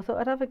one, so I thought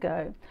I'd have a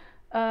go.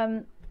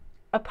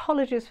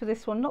 Apologies for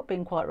this one not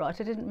being quite right.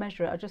 I didn't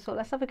measure it. I just thought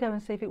let's have a go and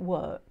see if it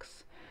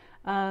works.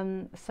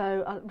 We'll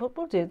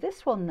do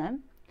this one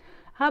then.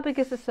 How big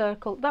is the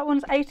circle? That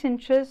one's 8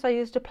 inches. I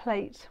used a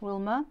plate,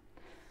 Wilma,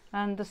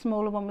 and the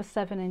smaller one was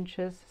 7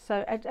 inches.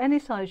 So at any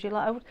size you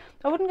like.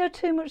 I wouldn't go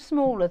too much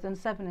smaller than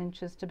 7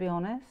 inches, to be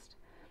honest.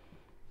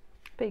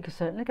 But you could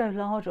certainly go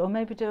larger, or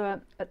maybe do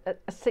a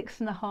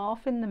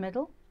 6.5 in the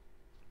middle.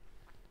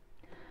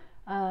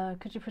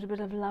 Could you put a bit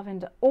of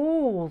lavender?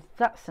 Oh,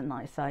 that's a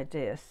nice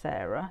idea,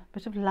 Sarah. A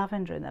bit of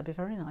lavender in there would be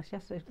very nice.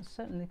 Yes, it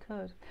certainly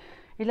could.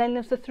 Elaine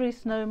loves the 3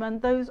 snowmen.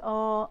 Those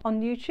are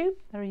on YouTube.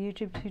 They're a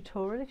YouTube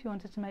tutorial if you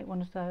wanted to make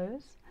one of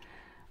those.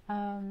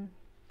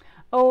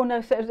 Oh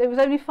no, so it was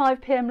only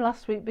 5 p.m.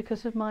 last week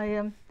because of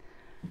my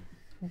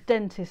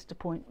dentist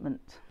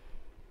appointment.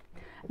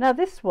 Now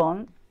this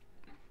one,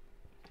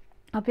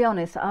 I'll be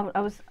honest,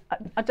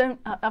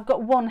 I've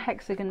got one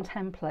hexagon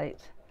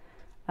template.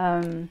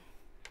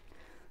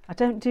 I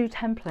don't do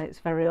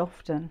templates very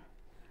often,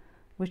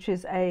 which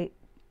is a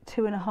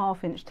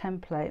 2.5-inch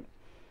template,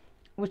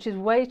 which is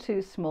way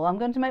too small. I'm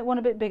going to make one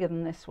a bit bigger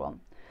than this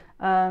one.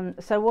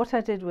 So what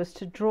I did was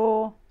to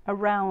draw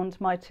around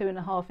my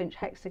 2.5-inch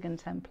hexagon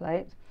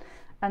template,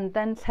 and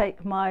then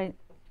take my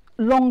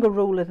longer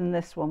ruler than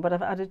this one, but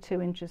I've added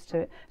 2 inches to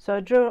it. So I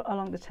drew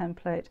along the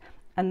template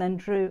and then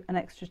drew an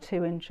extra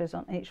 2 inches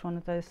on each one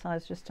of those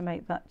sides, just to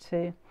make that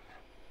to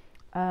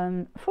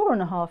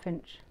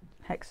 4.5-inch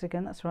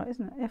hexagon. That's right,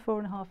 isn't it? Yeah,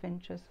 4.5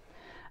 inches.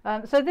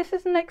 So this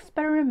is an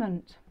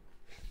experiment.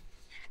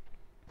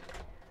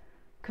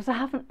 because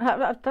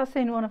that's the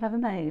only one I've ever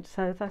made,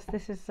 so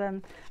this is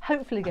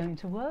hopefully going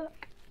to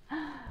work.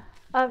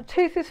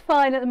 Tooth is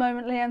fine at the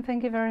moment, Leanne,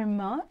 thank you very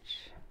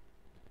much.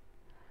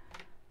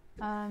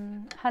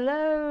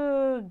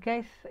 Hello,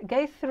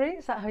 Gay3,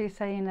 is that how you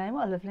say your name?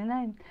 What a lovely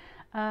name.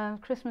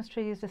 Christmas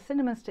tree used a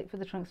cinnamon stick for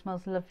the trunk,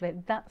 smells lovely.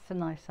 That's a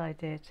nice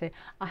idea too.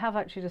 I have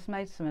actually just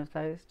made some of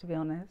those, to be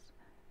honest.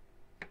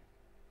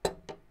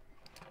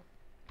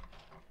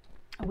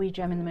 A wee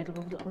gem in the middle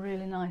would look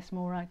really nice,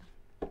 more right.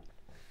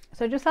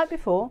 So just like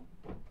before,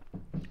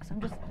 so I'm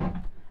just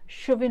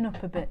shoving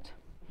up a bit.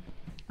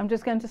 I'm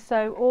just going to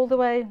sew all the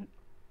way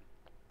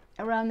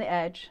around the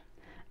edge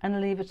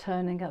and leave a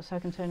turning up so I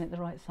can turn it the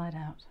right side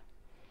out.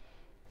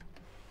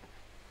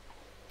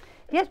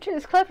 Yeah,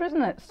 it's clever,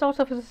 isn't it? Start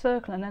off as a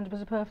circle and end up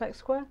as a perfect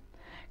square.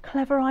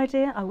 Clever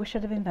idea. I wish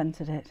I'd have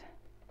invented it.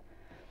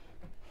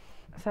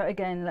 So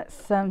again, let's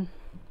see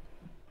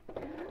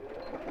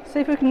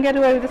if we can get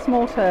away with a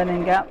small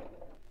turning gap.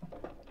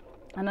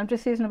 And I'm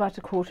just using about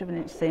 1/4 of an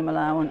inch seam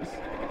allowance.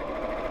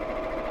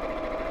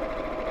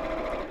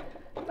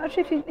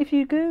 Actually, if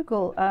you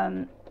Google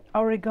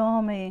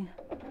origami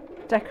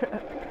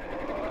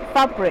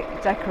fabric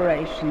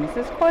decorations,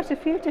 there's quite a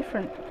few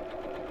different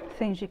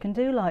things you can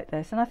do like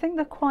this, and I think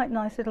they're quite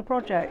nice little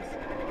projects.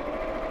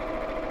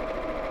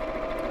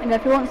 You know,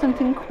 if you want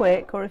something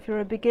quick, or if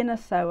you're a beginner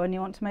sewer and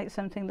you want to make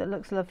something that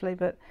looks lovely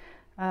but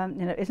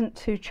you know, isn't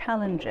too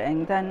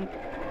challenging, then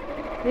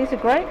these are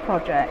great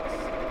projects.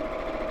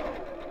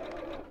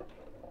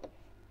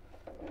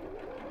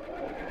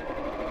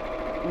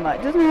 Right,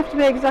 it doesn't have to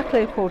be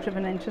exactly 1/4 of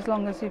an inch as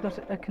long as you've got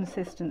a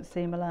consistent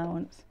seam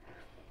allowance.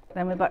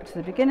 Then we're back to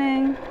the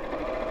beginning.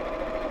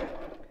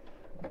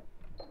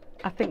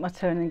 I think my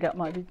turning gap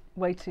might be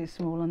way too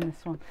small on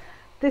this one.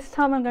 This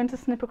time I'm going to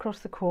snip across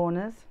the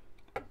corners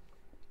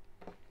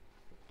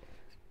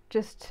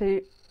just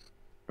to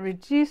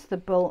reduce the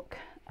bulk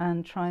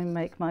and try and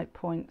make my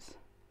points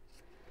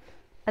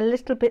a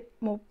little bit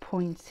more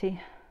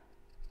pointy.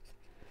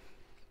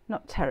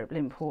 Not terribly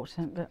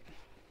important, but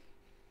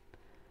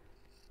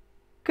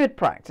good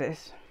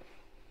practice.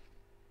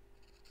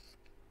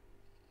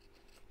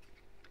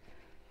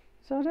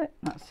 Is that it?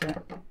 That's it.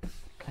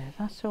 Clear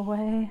that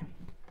away.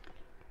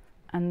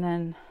 And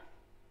then,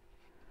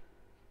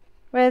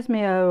 where's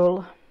my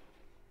hole?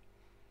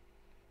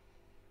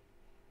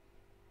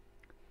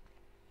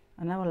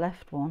 I know I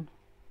left one.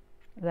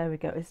 There we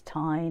go, it's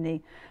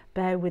tiny.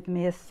 Bear with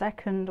me a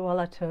second while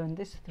I turn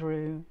this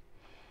through.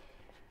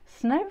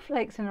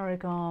 Snowflakes in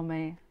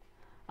origami.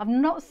 I've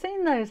not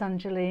seen those,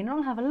 Angelina.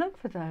 I'll have a look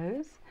for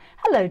those.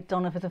 Hello,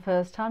 Donna, for the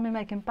first time. I'm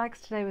making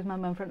bags today with my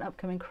mum for an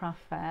upcoming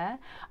craft fair.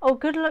 Oh,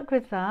 good luck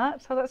with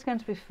that. So that's going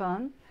to be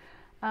fun.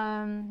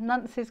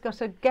 Nancy's got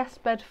a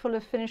guest bed full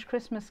of finished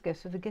Christmas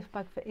gifts with a gift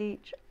bag for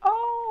each.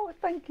 Oh,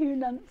 thank you,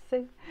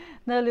 Nancy.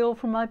 Nearly all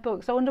from my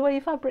books. I wonder where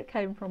your fabric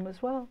came from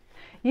as well.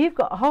 You've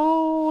got a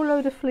whole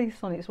load of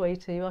fleece on its way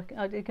to you.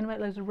 You can make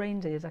loads of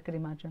reindeers, I could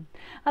imagine.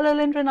 Hello,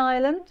 Linda in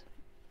Ireland.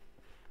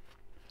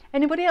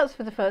 Anybody else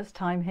for the first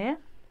time here?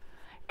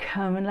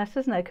 Come and let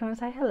us know. Come and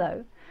say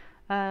hello.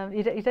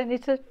 You don't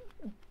need to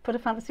put a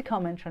fancy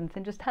comment or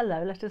anything, just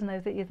hello, let us know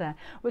that you're there.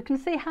 We can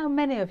see how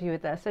many of you are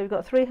there. So we've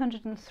got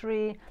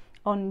 303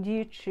 on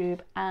YouTube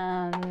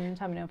and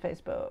how many on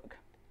Facebook?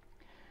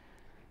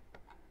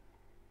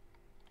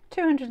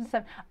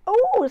 207.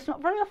 Oh, it's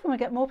not very often we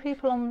get more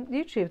people on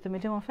YouTube than we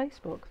do on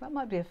Facebook. That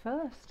might be a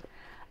first.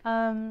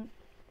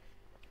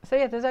 So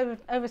yeah, there's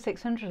over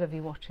 600 of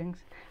you watching.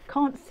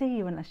 Can't see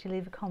you unless you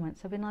leave a comment,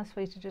 so it'd be nice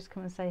for you to just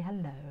come and say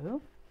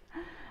hello.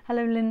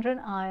 Hello, Linda in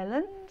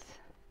Ireland.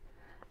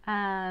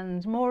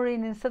 And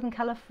Maureen in Southern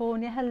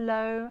California,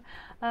 hello.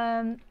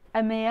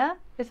 Amir,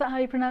 is that how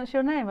you pronounce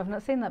your name? I've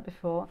not seen that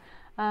before.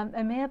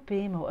 Amir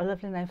Beamo, a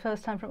lovely name,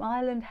 first time from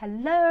Ireland,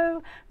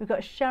 hello. We've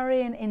got Sherry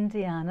in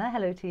Indiana,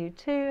 hello to you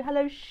too.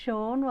 Hello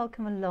Sean,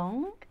 welcome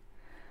along.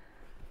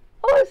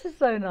 Oh, this is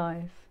so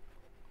nice.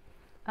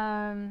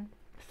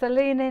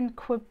 Celine in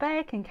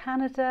Quebec in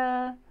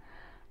Canada,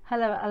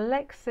 hello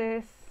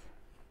Alexis.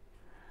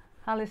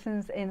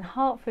 Alison's in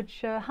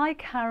Hertfordshire, hi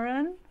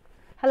Karen.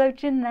 Hello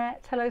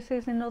Jeanette, hello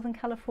Susan in Northern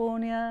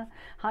California,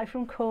 hi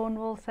from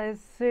Cornwall,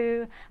 says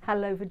Sue,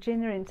 hello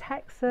Virginia in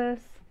Texas,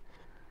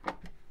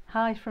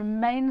 hi from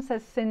Maine,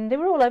 says Cindy.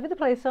 We're all over the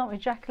place, aren't we?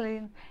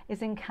 Jacqueline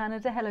is in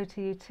Canada, hello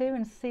to you too,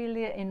 and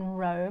Celia in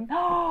Rome.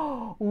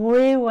 Oh,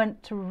 we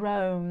went to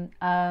Rome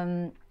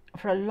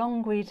for a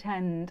long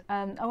weekend.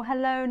 Oh,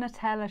 hello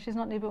Nutella, she's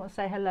not new but wants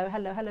to say hello.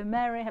 Hello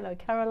Mary, hello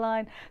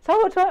Caroline.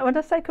 So when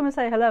I say come and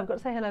say hello, I've got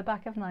to say hello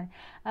back, haven't I?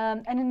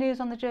 Any news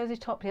on the jersey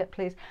top yet,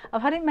 please?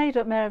 I've had it made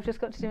up, Mary, I've just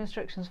got to do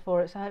instructions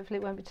for it, so hopefully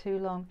it won't be too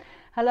long.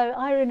 Hello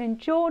Irene in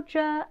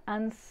Georgia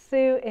and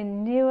Sue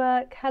in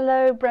Newark.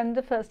 Hello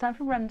Brenda, first time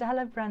from Brenda.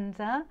 Hello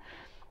Brenda.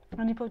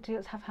 Only book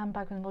deals have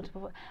handbag with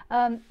multiple.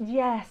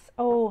 Yes.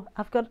 Oh,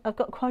 I've got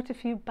quite a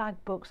few bag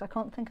books. I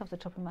can't think off the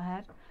top of my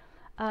head.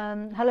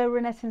 Hello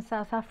Renette in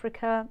South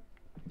Africa.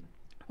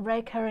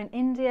 Reka in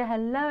India,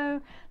 hello.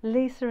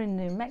 Lisa in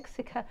New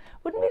Mexico.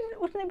 Wouldn't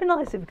it be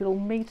nice if we could all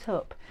meet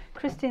up?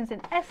 Christine's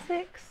in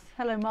Essex.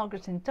 Hello,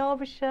 Margaret in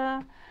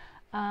Derbyshire.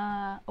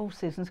 Oh,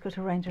 Susan's got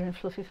a ranger in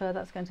fluffy fur.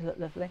 That's going to look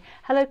lovely.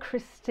 Hello,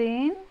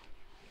 Christine.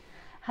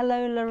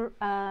 Hello,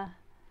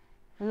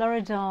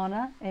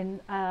 Loredana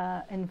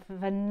in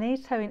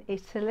Veneto in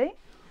Italy.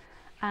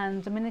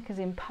 And Dominica's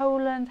in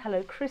Poland.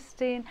 Hello,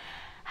 Christine.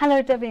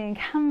 Hello, Debbie in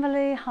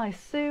Camberley. Hi,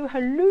 Sue.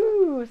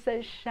 Hello,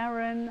 says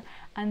Sharon.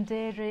 And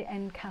Deirdre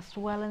in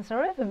Castwell.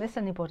 Sorry if I miss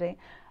anybody.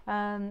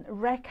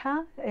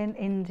 Rekha in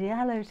India.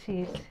 Hello to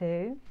you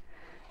too.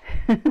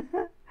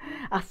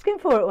 Asking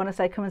for it when I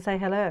say come and say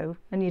hello,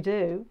 and you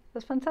do.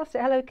 That's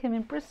fantastic. Hello, Kim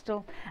in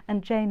Bristol.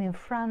 And Jane in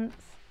France.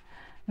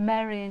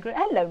 Mary in Greece.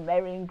 Hello,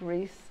 Mary in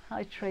Greece.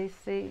 Hi,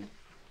 Tracy.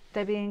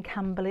 Debbie in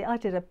Camberley. I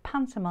did a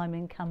pantomime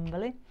in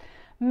Camberley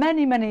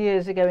many, many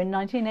years ago, in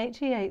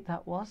 1988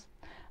 that was.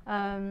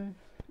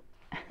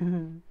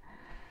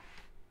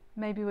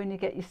 Maybe when you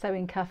get your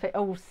sewing cafe.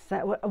 Oh,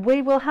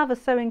 we will have a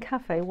sewing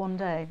cafe one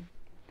day.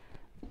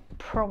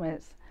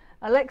 Promise.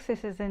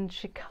 Alexis is in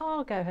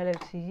Chicago. Hello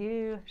to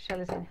you.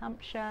 Shelley's in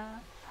Hampshire.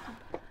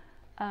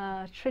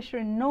 Trisha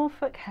in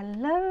Norfolk.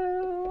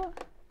 Hello.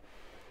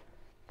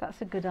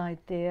 That's a good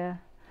idea.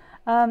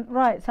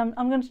 Right, so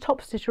I'm going to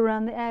top stitch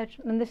around the edge,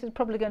 and this is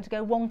probably going to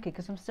go wonky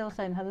because I'm still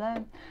saying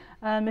hello.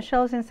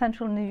 Michelle's in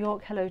Central New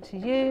York. Hello to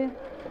you.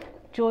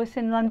 Joyce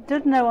in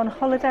Llandudno on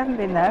holiday. I haven't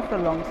been there for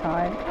a long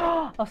time.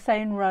 I'll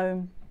say in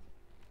Rome.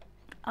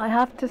 I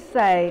have to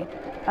say,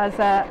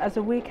 as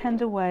a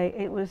weekend away,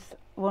 it was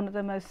one of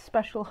the most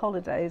special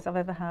holidays I've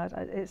ever had.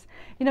 It's,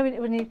 you know,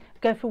 when you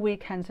go for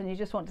weekends and you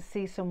just want to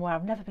see somewhere.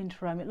 I've never been to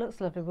Rome. It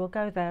looks lovely. We'll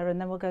go there and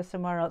then we'll go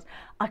somewhere else.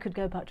 I could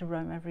go back to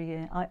Rome every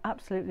year. I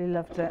absolutely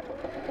loved it.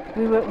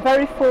 We were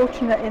very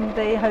fortunate in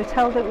the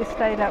hotel that we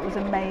stayed at. Was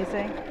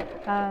amazing.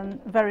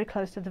 Very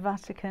close to the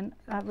Vatican,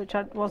 which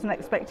I wasn't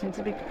expecting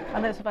to be.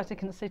 I know it's the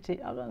Vatican City.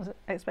 I wasn't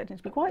expecting it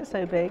to be quite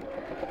so big.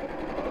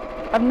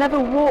 I've never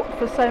walked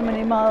for so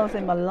many miles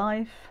in my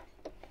life,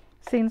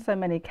 seen so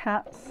many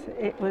cats.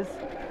 It was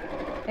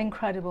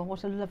incredible.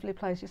 What a lovely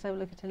place. You're so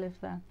lucky to live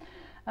there.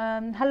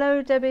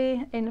 Hello,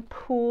 Debbie in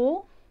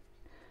Poole.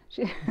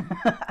 She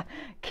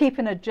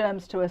keeping her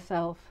germs to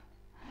herself.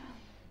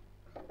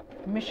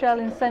 Michelle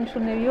in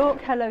Central New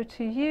York. Hello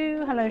to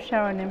you. Hello,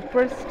 Sharon in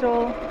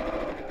Bristol.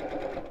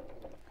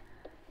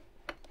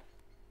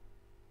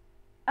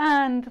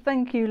 And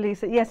thank you,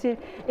 Lisa. Yes,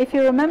 if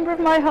you're a member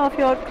of my Half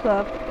Yard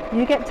Club,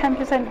 you get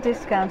 10%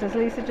 discount, as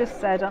Lisa just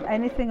said, on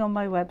anything on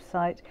my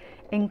website,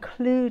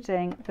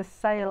 including the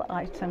sale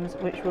items,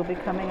 which will be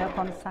coming up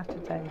on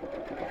Saturday.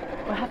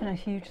 We're having a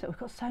huge sale. We've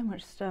got so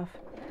much stuff.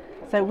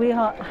 So we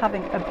are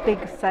having a big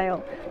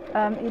sale.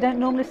 You don't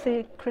normally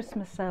see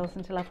Christmas sales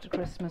until after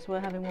Christmas. We're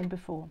having one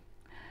before.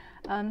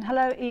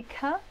 Hello,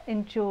 Ika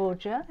in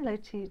Georgia. Hello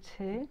to you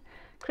too.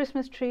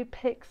 Christmas tree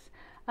pics.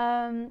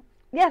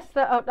 Yes,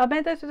 I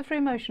made those with a free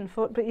motion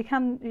foot, but you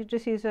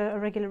just use a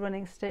regular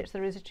running stitch.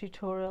 There is a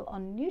tutorial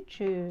on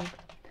YouTube.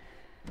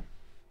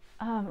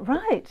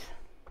 Right.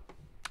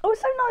 Oh,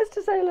 it's so nice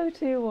to say hello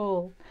to you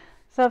all.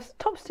 So I've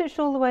top stitched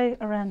all the way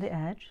around the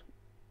edge.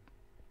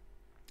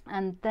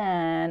 And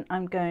then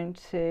I'm going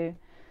to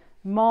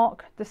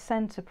mark the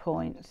center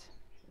point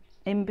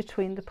in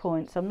between the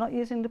points. I'm not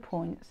using the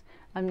points.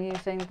 I'm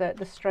using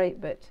the straight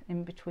bit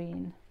in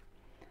between.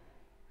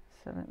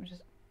 So let me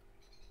just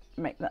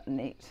make that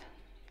neat.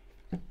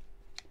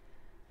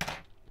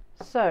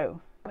 So,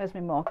 where's my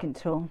marking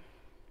tool?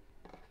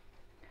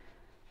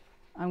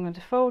 I'm going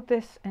to fold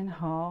this in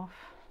half,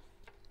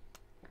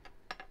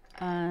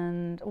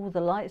 and all the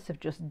lights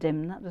have just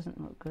dimmed. That doesn't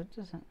look good,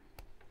 does it?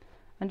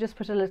 And just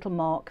put a little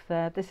mark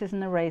there. This is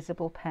an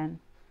erasable pen,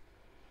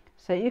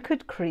 so you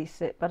could crease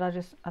it, but I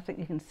think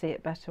you can see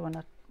it better when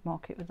I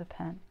mark it with a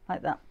pen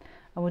like that.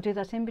 And we'll do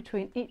that in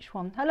between each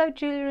one. Hello,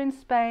 Julia in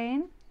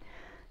Spain.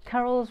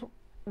 Carol's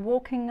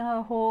walking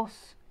her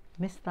horse.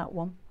 Missed that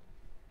one.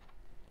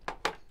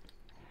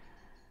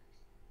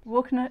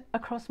 Walking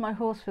across my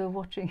horse field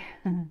watching.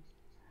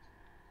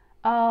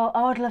 Oh,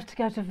 I'd love to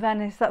go to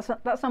Venice.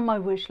 That's on my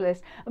wish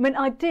list. I mean,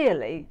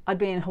 ideally, I'd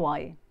be in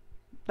Hawaii.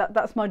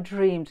 That's my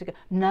dream to go.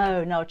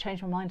 No, I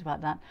changed my mind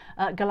about that.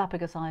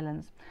 Galapagos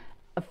Islands.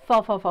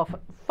 Far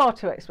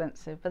too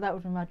expensive, but that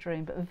would be my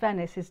dream. But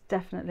Venice is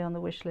definitely on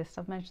the wish list.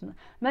 I've mentioned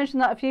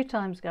that a few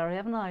times, Gary,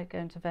 haven't I?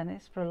 Going to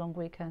Venice for a long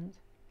weekend.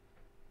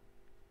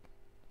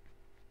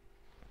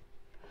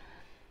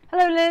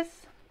 Hello,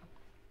 Liz.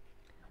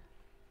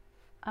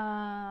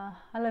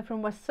 Hello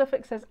from West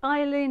Suffolk, says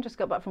Eileen. Just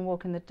got back from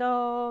walking the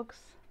dogs.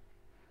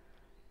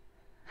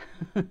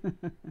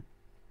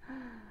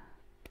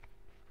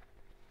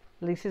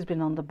 Lisa's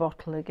been on the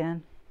bottle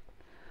again.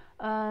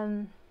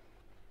 Yeah,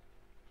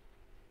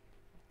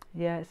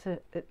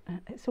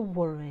 it's a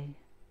worry,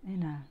 you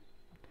know.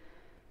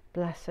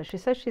 Bless her. She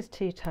says she's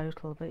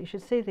teetotal, but you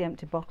should see the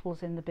empty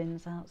bottles in the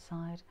bins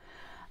outside.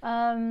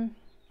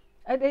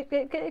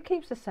 It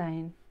keeps her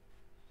sane.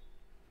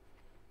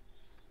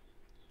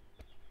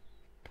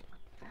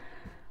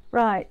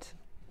 Right,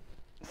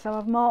 so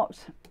I've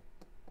marked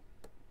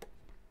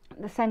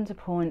the centre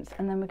points,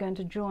 and then we're going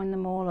to join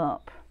them all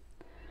up.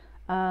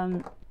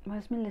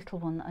 Where's my little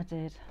one that I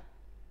did?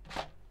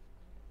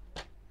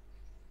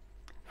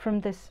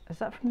 From this, is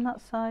that from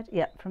that side?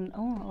 Yeah, from,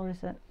 oh, or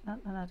is it that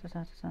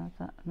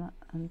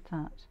and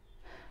that?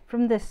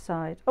 From this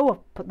side. Oh,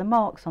 I've put the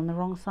marks on the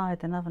wrong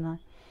side then, haven't I?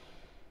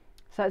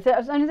 So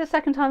it's only the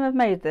second time I've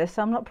made this,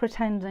 so I'm not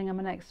pretending I'm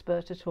an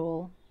expert at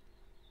all.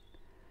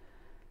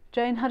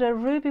 Jane had a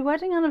ruby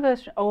wedding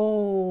anniversary.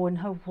 Oh, in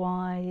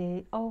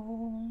Hawaii.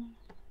 Oh.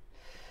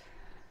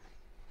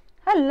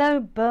 Hello,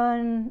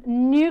 Burn.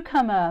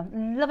 Newcomer.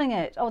 Loving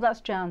it. Oh,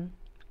 that's Jan.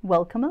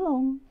 Welcome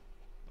along.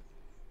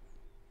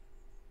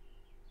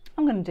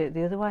 I'm going to do it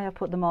the other way. I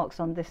put the marks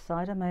on this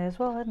side. I may as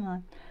well,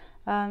 hadn't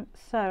I?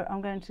 So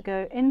I'm going to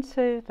go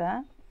into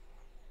there.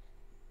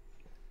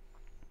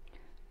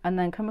 And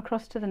then come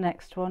across to the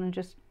next one and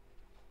just,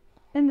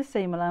 in the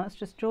seam allowance,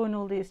 just join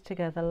all these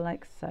together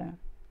like so.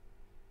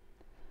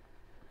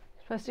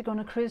 Supposed to go on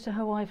a cruise to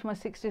Hawaii for my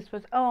 60th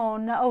birthday. Oh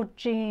no, oh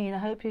Jean, I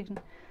hope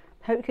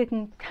you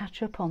can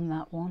catch up on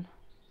that one.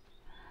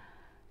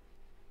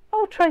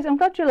 Oh Trace, I'm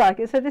glad you like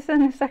it. So this is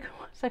only the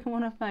second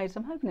one I've made, so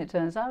I'm hoping it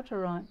turns out all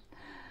right.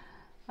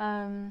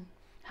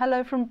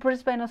 Hello from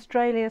Brisbane,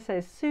 Australia,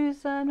 says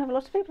Susan. We have a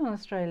lot of people in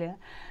Australia.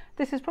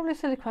 This is probably a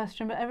silly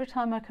question, but every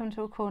time I come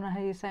to a corner I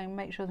hear you saying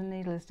make sure the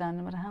needle is down,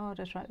 no matter how hard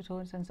I try, it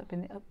always ends up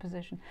in the up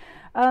position.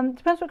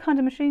 Depends what kind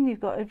of machine you've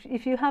got.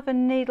 If you have a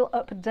needle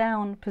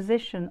up-down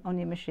position on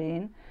your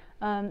machine,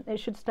 it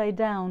should stay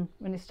down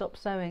when you stop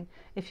sewing.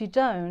 If you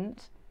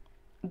don't,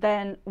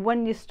 then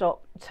when you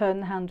stop, turn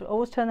the handle.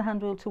 Always turn the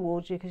handle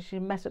towards you, because you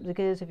mess up the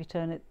gears if you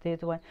turn it the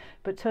other way.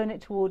 But turn it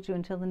towards you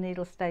until the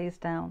needle stays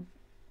down.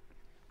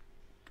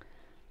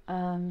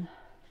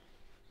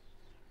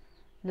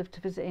 Love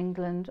to visit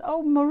England.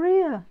 Oh,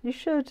 Maria, you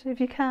should if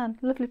you can.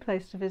 Lovely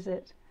place to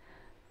visit.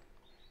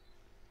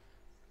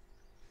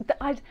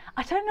 I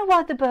don't know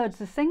why the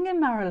birds are singing,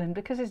 Marilyn,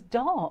 because it's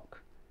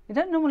dark. You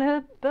don't normally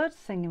hear birds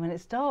singing when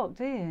it's dark,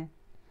 do you?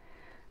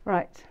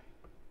 Right.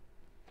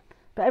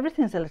 But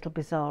everything's a little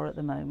bizarre at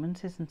the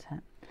moment, isn't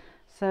it?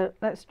 So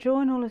let's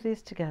join all of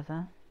these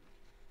together.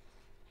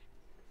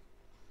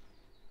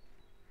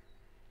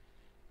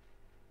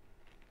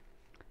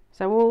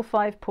 So all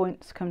 5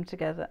 points come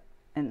together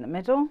in the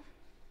middle,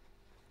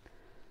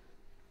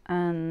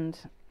 and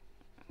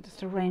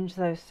just arrange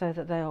those so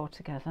that they are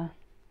together.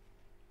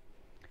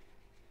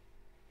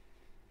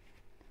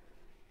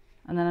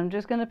 And then I'm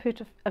just going to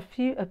put a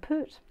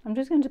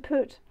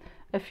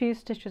few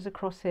stitches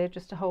across here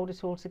just to hold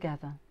it all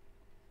together.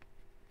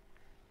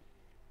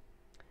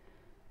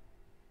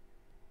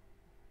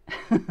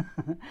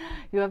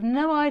 You have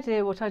no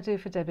idea what I do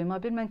for Debbie. My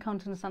bin men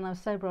can't understand how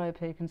sober I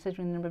appear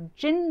considering the number of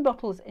gin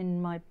bottles in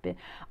my bin.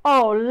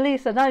 Oh,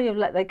 Lisa, now you've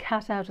let the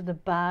cat out of the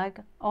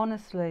bag.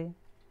 Honestly.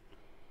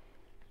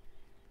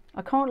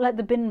 I can't let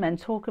the bin men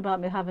talk about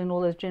me having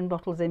all those gin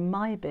bottles in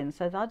my bin,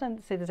 so I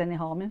don't see there's any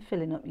harm in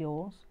filling up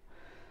yours.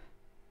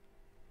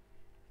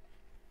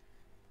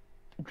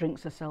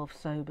 Drinks herself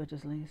sober,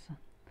 does Lisa.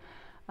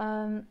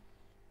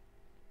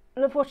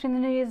 Love watching the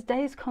New Year's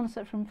Days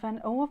concert from Fen.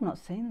 Oh, I've not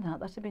seen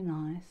that. That'd be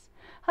nice.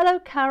 Hello,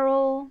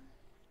 Carol.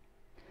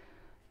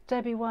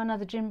 Debbie, why now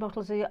the gin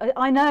bottles are...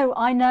 I know,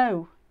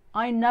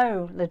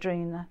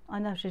 Ladrina. I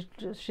know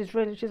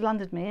she's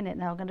landed me in it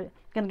now. I'm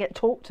gonna get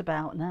talked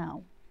about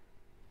now.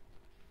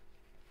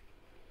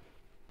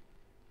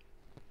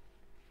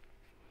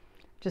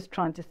 Just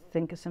trying to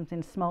think of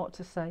something smart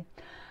to say.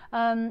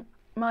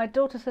 My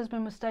daughter's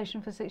husband was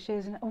stationed for 6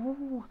 years in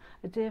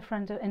a dear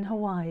friend in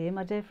Hawaii.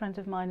 My dear friend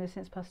of mine has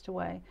since passed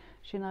away.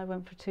 She and I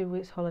went for a 2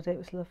 weeks holiday. It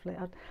was lovely.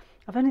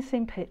 I've only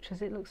seen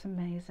pictures. It looks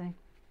amazing.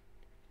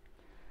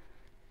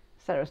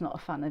 Sarah's not a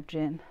fan of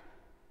gin.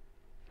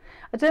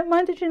 I don't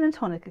mind a gin and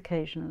tonic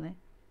occasionally.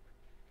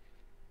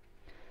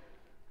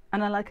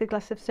 And I like a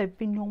glass of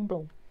Sauvignon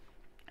Blanc.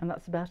 And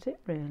that's about it,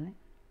 really.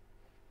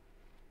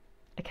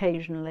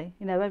 Occasionally.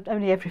 You know,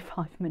 only every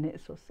 5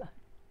 minutes or so.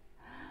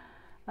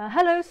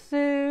 Hello,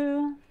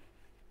 Sue.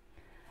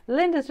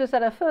 Linda's just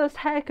had her first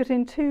haircut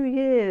in 2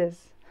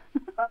 years.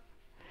 But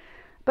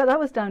that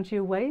was down to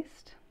your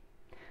waist.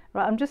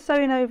 Right, I'm just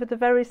sewing over the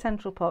very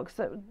central part.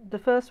 So the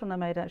first one I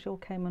made actually all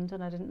came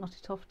undone. I didn't knot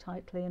it off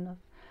tightly enough.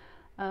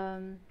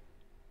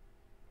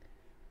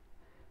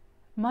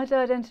 My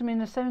dad entered me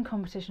in a sewing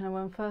competition and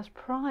won first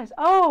prize.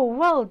 Oh,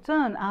 well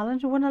done,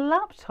 Alan. You won a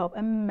laptop.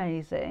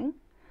 Amazing.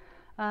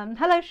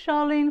 Hello,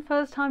 Charlene,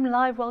 first time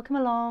live, welcome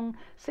along.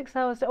 6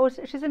 hours, oh,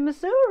 she's in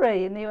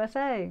Missouri in the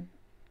USA.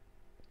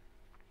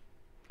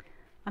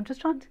 I'm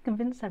just trying to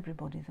convince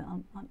everybody that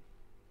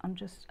I'm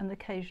just an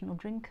occasional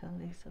drinker,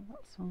 Lisa,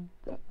 that's all.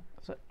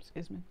 So,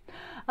 excuse me.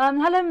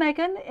 Hello,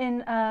 Megan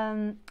in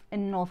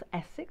North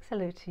Essex,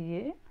 hello to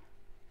you.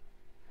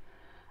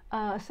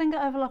 A single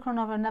overlocker or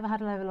another, I've never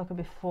had an overlocker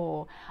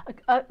before.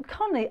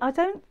 Connie, I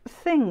don't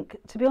think,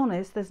 to be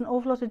honest, there's an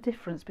awful lot of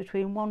difference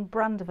between one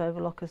brand of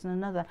overlockers and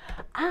another.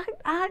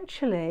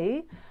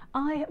 Actually,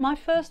 my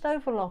first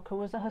overlocker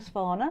was a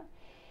Husqvarna,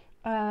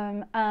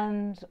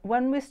 And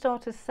when we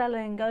started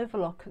selling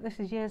overlock, this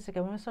is years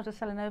ago, when we started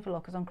selling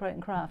overlockers on Create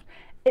and Craft,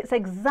 it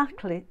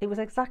was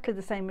exactly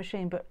the same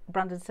machine but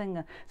branded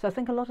Singer. So I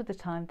think a lot of the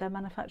time they're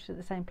manufactured at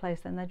the same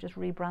place, then they just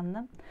rebrand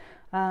them.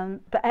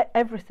 But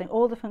everything,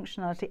 all the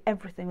functionality,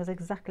 everything was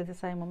exactly the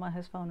same on my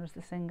Husqvarna as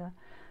the Singer.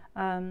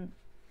 I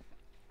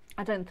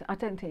don't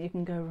think you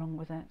can go wrong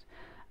with it.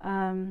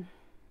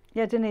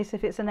 Yeah, Denise,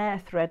 if it's an air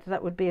thread,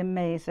 that would be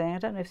amazing. I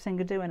don't know if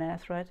Singer do an air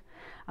thread.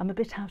 I'm a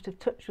bit out of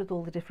touch with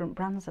all the different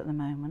brands at the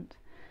moment.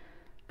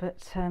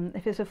 But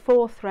if it's a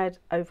 4-thread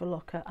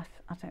overlocker, I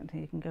don't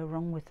think you can go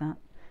wrong with that.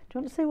 Do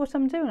you want to see what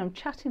I'm doing? I'm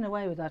chatting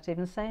away without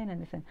even saying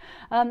anything.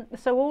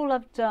 So all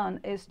I've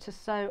done is to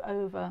sew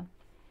over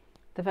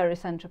the very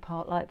centre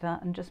part like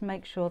that and just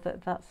make sure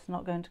that that's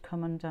not going to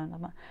come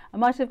undone. I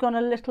might have gone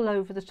a little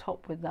over the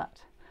top with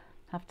that,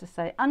 I have to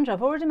say. Andrew,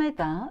 I've already made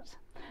that.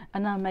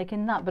 And now I'm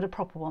making that, but a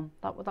proper one.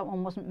 That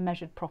one wasn't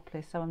measured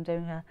properly, so I'm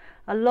doing a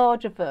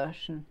larger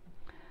version.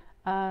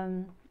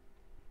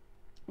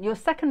 Your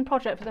second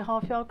project for the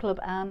Half Yard Club,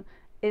 Anne,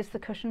 is the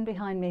cushion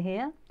behind me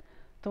here,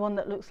 the one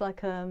that looks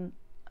like a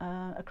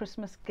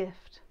Christmas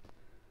gift.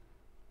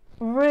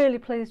 Really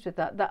pleased with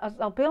that.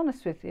 I'll be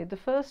honest with you, the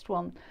first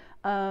one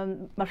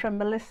my friend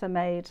Melissa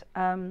made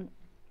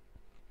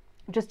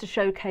just to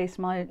showcase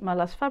my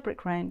last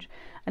fabric range,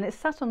 and it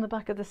sat on the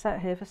back of the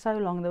set here for so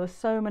long. There were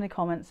so many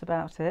comments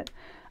about it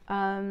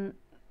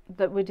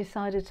that we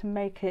decided to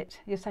make it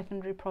your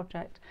secondary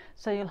project.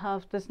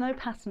 So there's no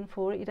pattern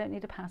for it, you don't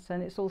need a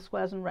pattern, it's all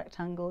squares and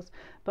rectangles,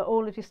 but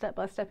all of your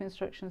step-by-step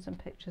instructions and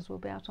pictures will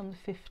be out on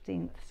the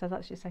 15th, so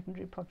that's your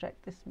secondary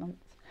project this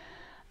month.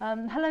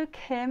 Hello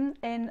Kim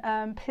in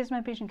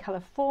Pismo Beach in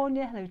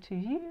California, hello to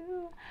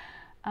you.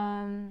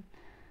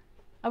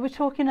 Are we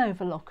talking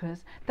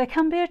overlockers? They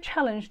can be a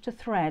challenge to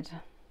thread.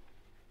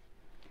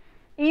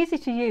 Easy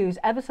to use,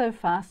 ever so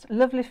fast,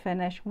 lovely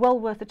finish, well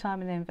worth the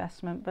time and the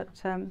investment, but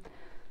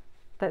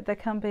they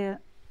can be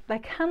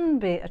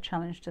a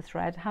challenge to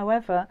thread.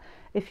 However,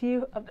 if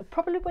you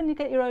probably when you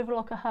get your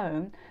overlocker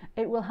home,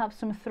 it will have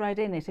some thread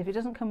in it. If it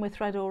doesn't come with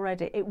thread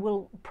already, it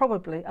will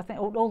probably, I think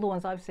all the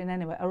ones I've seen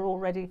anyway, are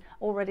already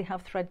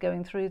have thread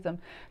going through them.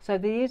 So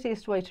the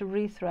easiest way to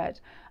rethread.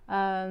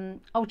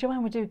 Oh,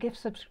 Joanne, we do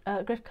gift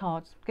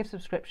cards, gift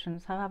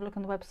subscriptions. So have a look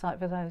on the website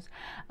for those.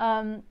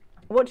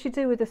 What you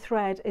do with the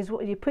thread is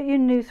you put your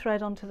new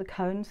thread onto the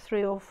cones,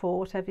 3 or 4,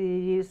 whatever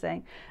you're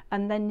using,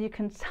 and then you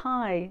can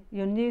tie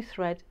your new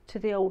thread to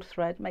the old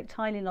thread, make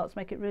tiny knots,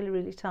 make it really,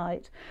 really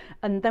tight,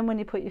 and then when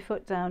you put your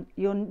foot down,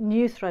 your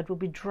new thread will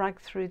be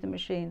dragged through the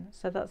machine.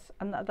 So that's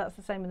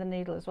the same with the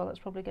needle as well. That's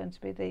probably going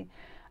to be the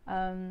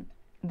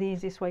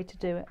easiest way to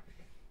do it.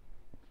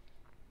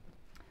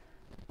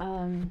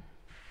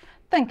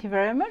 Thank you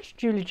very much,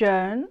 Julie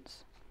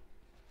Jones.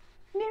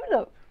 New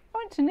look,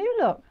 right to new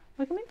look.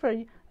 Looking for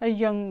a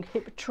young,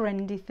 hip,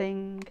 trendy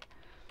thing.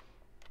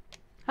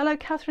 Hello,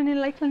 Catherine in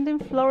Lakeland in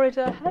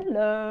Florida.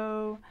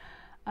 Hello.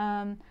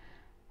 I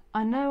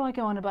know I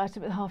go on about it,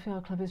 but the Half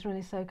Yard Club is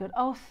really so good.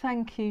 Oh,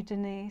 thank you,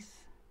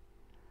 Denise.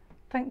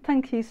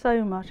 Thank you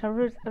so much. I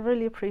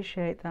really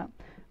appreciate that.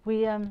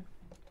 We oh,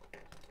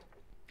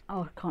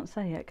 I can't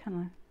say yet,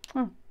 can I?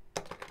 Oh.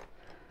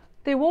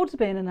 The awards are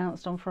being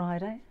announced on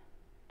Friday.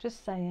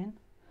 Just saying.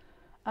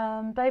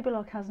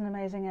 Babylock has an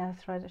amazing air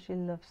thread. She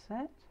loves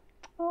it.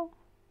 Oh.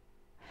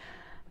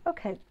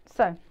 Okay,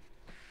 so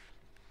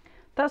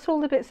that's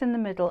all the bits in the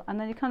middle, and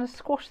then you kind of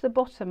squash the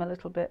bottom a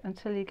little bit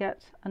until you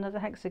get another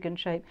hexagon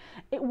shape.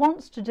 It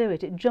wants to do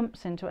it, it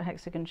jumps into a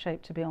hexagon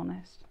shape, to be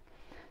honest.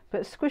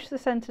 But squish the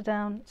centre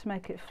down to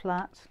make it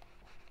flat,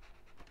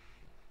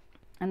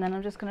 and then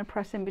I'm just going to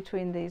press in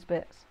between these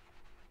bits.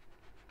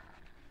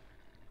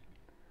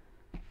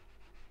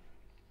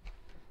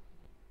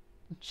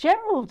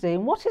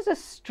 Geraldine, what is a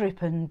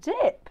strip and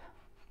dip?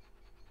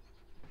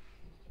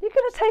 You're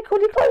going to take all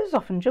your clothes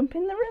off and jump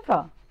in the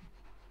river?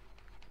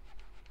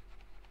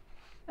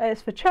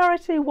 It's for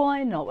charity,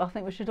 why not? I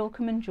think we should all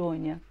come and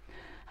join you.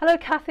 Hello,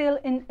 Kathy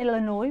in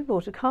Illinois.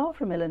 Bought a car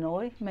from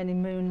Illinois many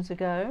moons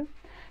ago.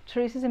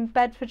 Teresa's in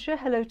Bedfordshire.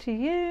 Hello to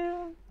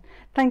you.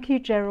 Thank you,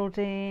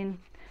 Geraldine.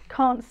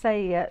 Can't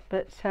say yet,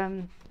 but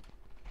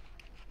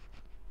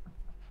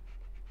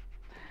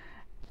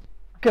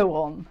go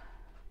on.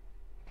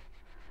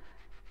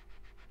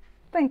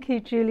 Thank you,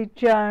 Julie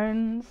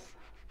Jones.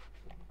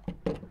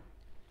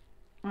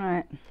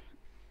 Right,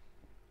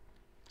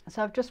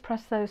 so I've just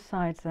pressed those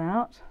sides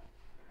out.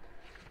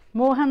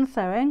 More hand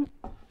sewing.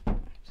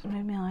 Just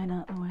move my iron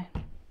out of the way.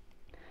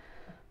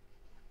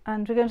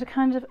 And we're going to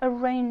kind of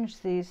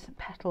arrange these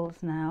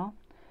petals now.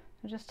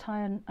 I'll just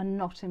tie a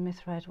knot in my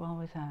thread while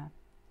we're there.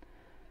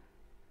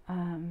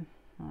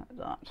 Like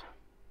that.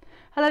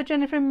 Hello,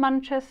 Jennifer in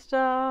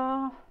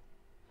Manchester.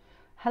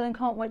 Helen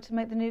can't wait to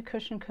make the new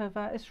cushion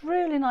cover. It's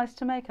really nice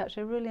to make,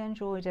 actually. I really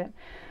enjoyed it.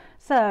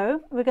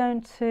 So we're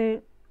going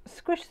to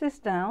squish this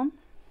down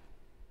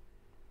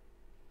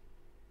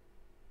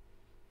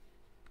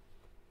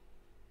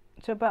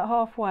to about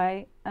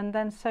halfway and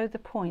then sew the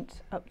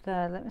point up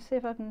there. Let me see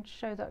if I can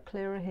show that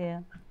clearer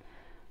here.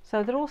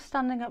 So they're all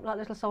standing up like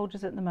little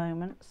soldiers at the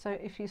moment. So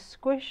if you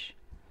squish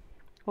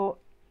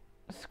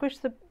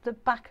the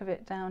back of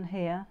it down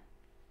here,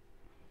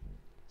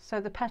 so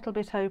the petal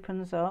bit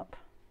opens up,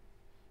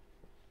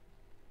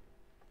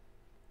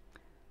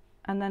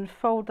 and then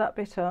fold that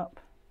bit up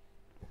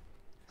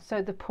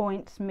so the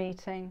points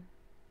meeting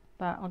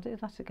that. I'll do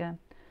that again.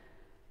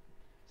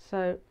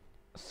 So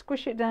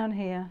squish it down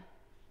here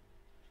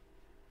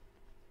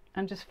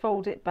and just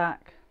fold it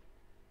back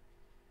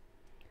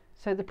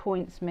so the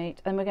points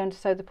meet, and we're going to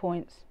sew the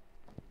points.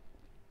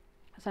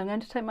 So I'm going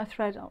to take my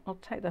thread, I'll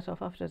take that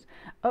off afterwards,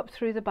 up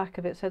through the back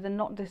of it so the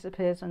knot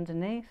disappears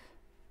underneath,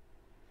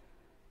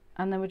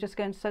 and then we're just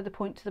going to sew the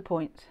point to the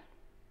point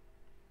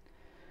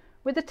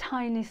with a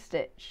tiny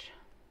stitch.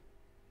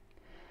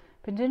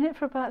 Been doing it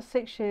for about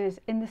 6 years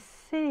in the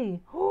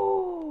sea.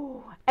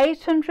 Oh,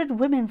 800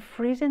 women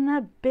freezing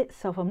their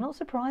bits off. I'm not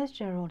surprised,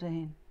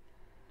 Geraldine.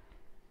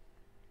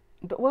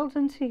 But well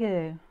done to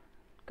you.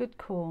 Good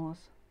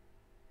cause.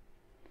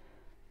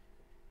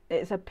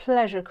 It's a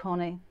pleasure,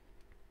 Connie.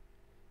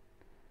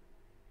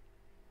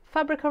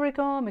 Fabric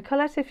origami.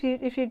 Colette, if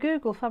you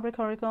Google fabric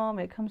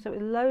origami, it comes up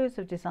with loads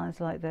of designs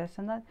like this,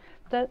 and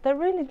they're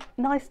really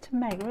nice to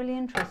make, really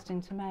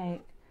interesting to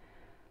make.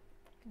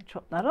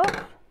 Chop that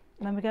off.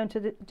 And then we're going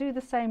to do the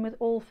same with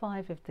all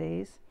 5 of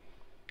these.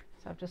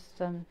 So I've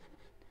just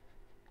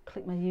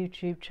clicked my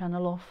YouTube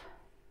channel off.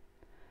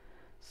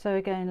 So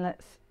again,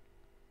 let's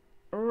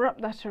wrap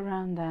that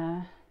around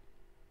there.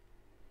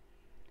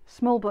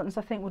 Small buttons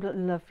I think would look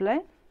lovely.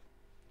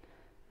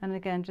 And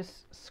again,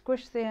 just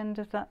squish the end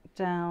of that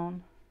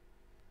down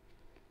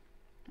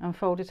and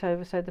fold it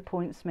over so the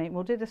points meet.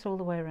 We'll do this all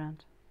the way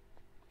around.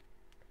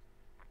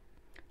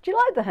 Do you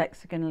like the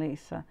hexagon,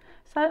 Lisa?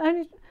 So I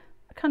only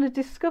kind of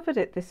discovered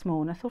it this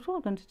morning. I thought, oh,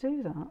 I'm going to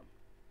do that.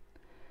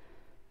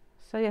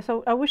 So yeah,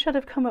 so I wish I'd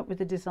have come up with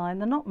the design.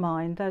 They're not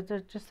mine. They're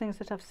just things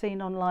that I've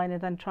seen online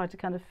and then tried to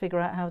kind of figure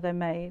out how they're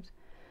made.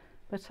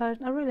 But I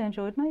really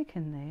enjoyed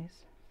making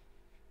these.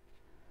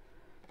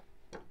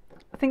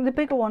 I think the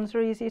bigger ones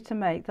are easier to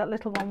make. That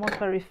little one was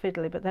very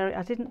fiddly, but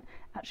I didn't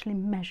actually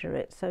measure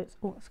it, so it's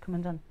come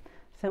undone.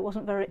 So it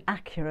wasn't very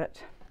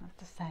accurate, I have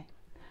to say.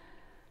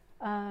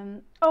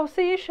 Oh,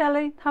 see you,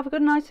 Shelley. Have a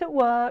good night at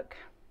work.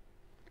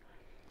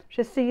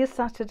 Shall see you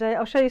Saturday.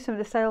 I'll show you some of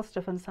the sale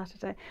stuff on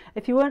Saturday.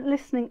 If you weren't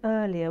listening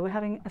earlier, we're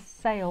having a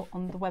sale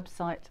on the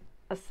website,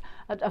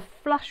 a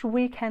flash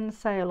weekend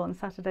sale on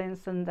Saturday and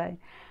Sunday,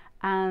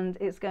 and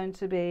it's going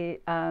to be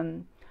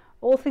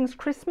all things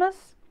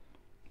Christmas.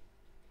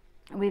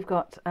 We've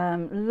got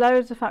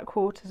loads of fat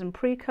quarters and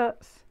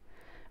pre-cuts.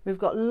 We've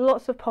got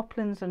lots of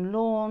poplins and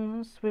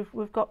lawns.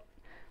 We've got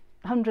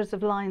hundreds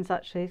of lines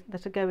actually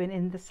that are going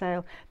in the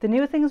sale. The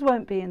newer things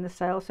won't be in the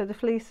sale, so the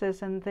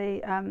fleeces and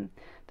the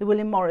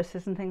William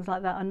Morrises and things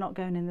like that are not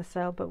going in the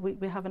sale, but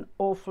we have an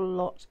awful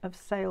lot of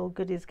sale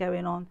goodies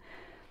going on.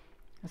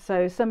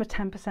 So some are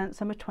 10%,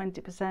 some are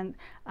 20%,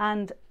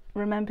 and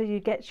remember you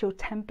get your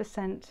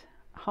 10%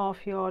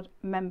 half yard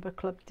member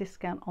club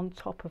discount on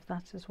top of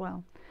that as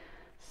well.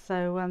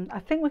 So I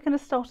think we're going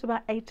to start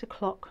about 8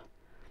 o'clock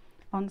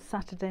on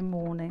Saturday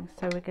morning,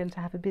 so we're going to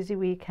have a busy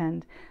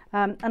weekend.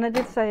 And I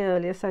did say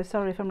earlier, so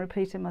sorry if I'm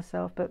repeating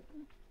myself, but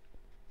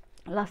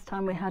last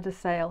time we had a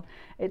sale,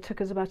 it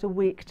took us about a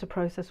week to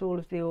process all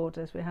of the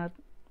orders. We had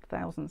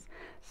thousands.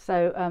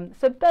 So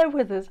so bear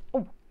with us.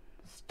 Oh,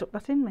 stuck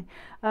that in me.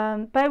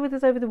 Bear with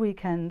us over the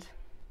weekend,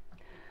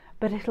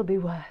 but it'll be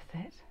worth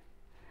it.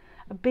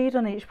 A bead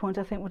on each point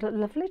I think would look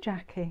lovely,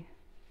 Jackie.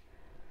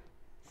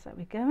 So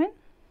we're going.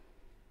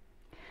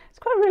 It's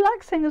quite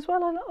relaxing as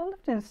well. I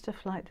love doing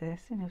stuff like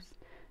this, you know,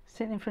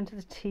 sitting in front of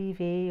the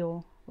TV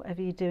or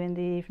whatever you do in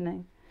the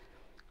evening.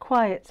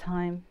 Quiet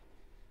time.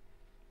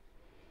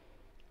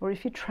 Or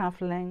if you're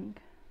travelling.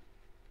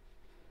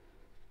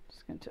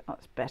 Just going to, oh,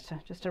 it's better.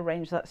 Just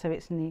arrange that so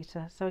it's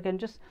neater. So again,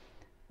 just,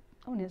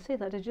 oh, I didn't see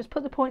that. Just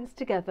put the points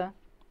together.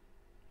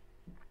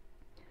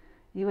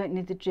 You won't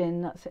need the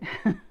gin, that's it.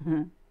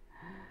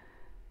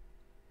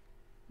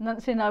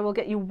 Nancy and I will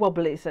get you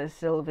wobbly, says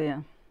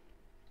Sylvia.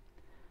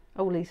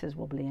 Oh, Lisa's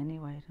wobbly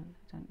anyway,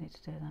 don't need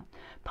to do that.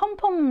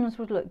 Pom-poms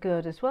would look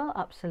good as well,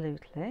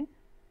 absolutely.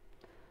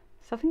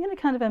 So I think any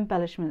kind of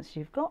embellishments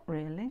you've got,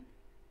 really.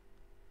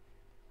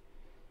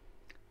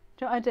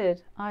 Do you know what I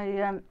did?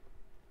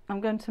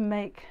 I'm going to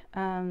make,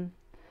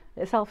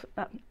 it's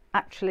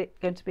actually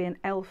going to be an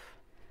elf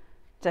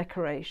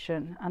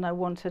decoration, and I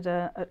wanted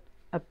a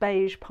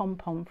beige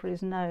pom-pom for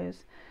his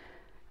nose.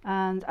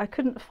 And I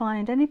couldn't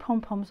find any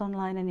pom-poms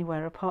online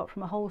anywhere apart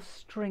from a whole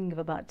string of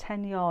about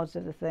 10 yards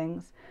of the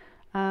things.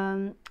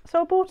 So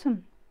I bought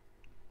them,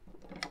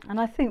 and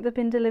I think they've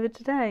been delivered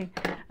today.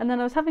 And then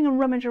I was having a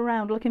rummage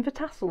around looking for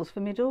tassels for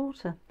my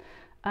daughter,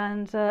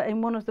 and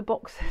in one of the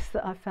boxes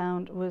that I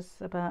found was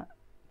about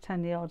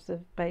 10 yards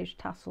of beige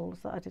tassels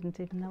that I didn't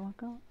even know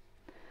I got.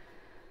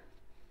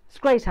 It's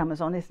great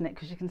Amazon, isn't it,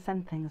 because you can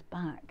send things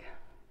back.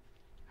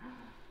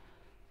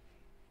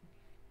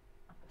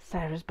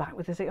 Sarah's back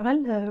with us.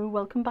 Hello,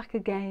 welcome back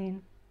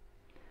again.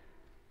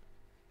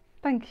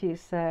 Thank you,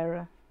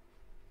 Sarah.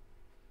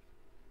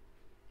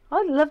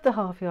 I love the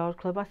half yard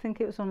club. I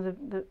think it was one of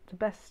the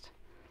best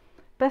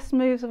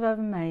moves I've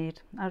ever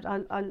made.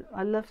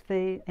 I love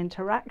the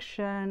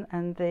interaction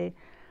and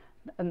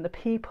the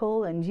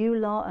people and you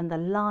lot and the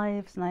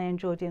lives, and I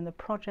enjoy doing the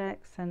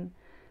projects, and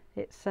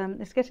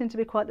it's getting to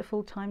be quite the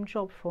full-time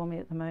job for me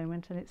at the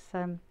moment, and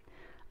I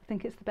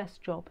think it's the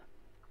best job.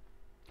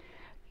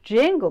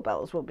 Jingle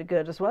bells will be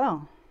good as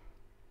well.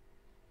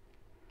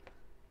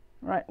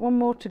 Right, one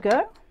more to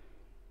go.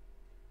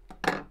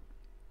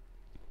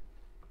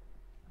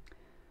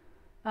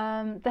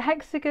 The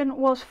hexagon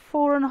was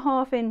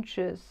 4.5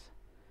 inches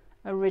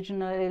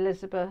originally,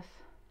 Elizabeth.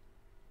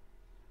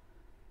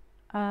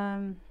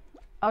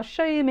 I'll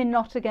show you my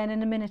knot again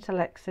in a minute,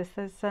 Alexis.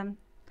 It's a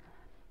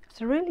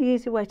really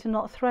easy way to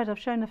knot thread. I've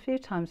shown a few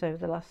times over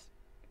the last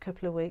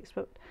couple of weeks,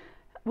 but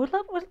we'll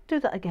do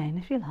that again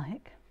if you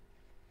like.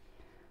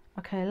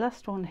 Okay,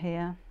 last one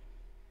here.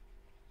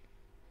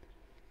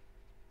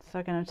 So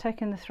again, I'm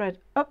taking the thread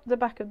up the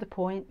back of the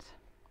point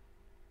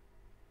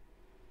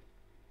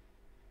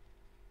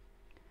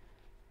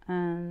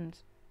and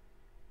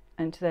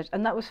into there,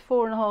 and that was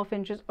 4.5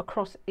 inches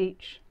across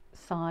each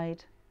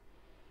side,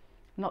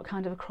 not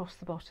kind of across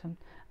the bottom.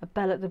 A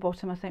bell at the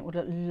bottom I think would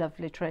look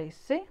lovely,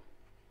 Tracy.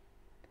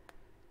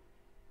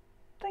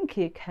 Thank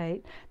you,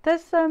 Kate.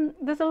 There's a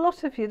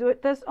lot of you.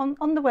 There's on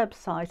the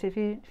website, if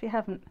you're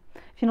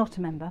not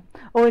a member,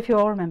 or if you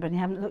are a member and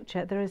you haven't looked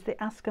yet, there is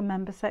the Ask a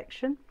Member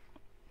section,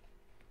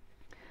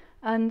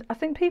 and I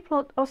think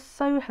people are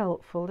so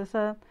helpful.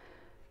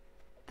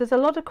 There's a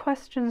lot of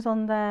questions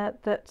on there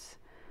that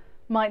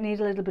might need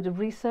a little bit of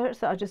research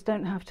that I just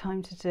don't have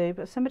time to do,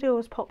 but somebody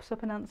always pops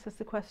up and answers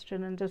the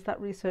question and does that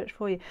research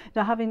for you.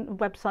 Now, having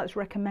websites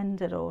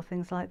recommended or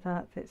things like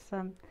that, it's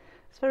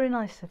very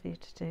nice of you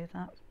to do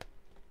that.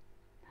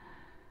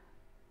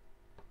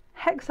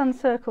 Hex and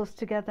circles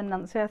together,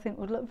 Nancy, I think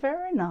would look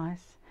very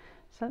nice.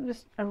 So let me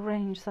just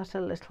arrange that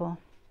a little,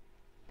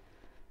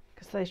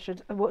 because they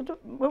should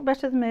work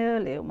better than my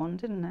earlier one,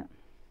 didn't it?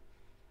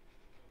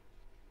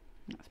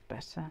 That's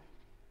better.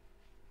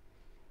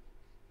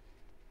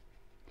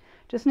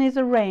 Just needs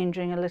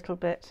arranging a little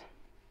bit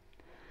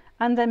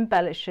and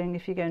embellishing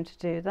if you're going to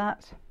do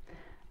that.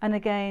 And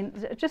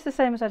again, just the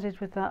same as I did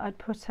with that, I'd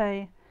put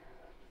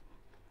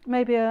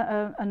maybe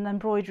an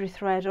embroidery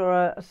thread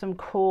or some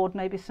cord,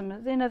 maybe some,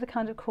 the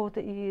kind of cord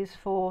that you use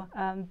for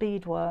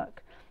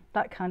beadwork,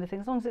 that kind of thing,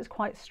 as long as it's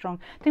quite strong.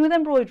 The thing with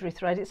embroidery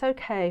thread, it's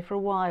okay for a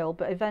while,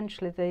 but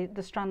eventually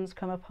the strands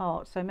come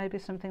apart, so maybe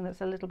something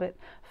that's a little bit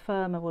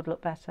firmer would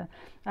look better.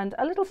 And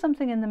a little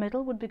something in the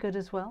middle would be good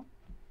as well.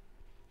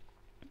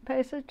 But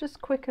it's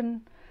just quick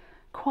and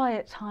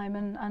quiet time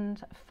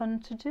and fun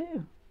to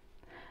do,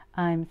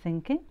 I'm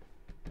thinking.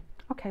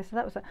 Okay, so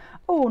that was it.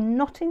 Oh,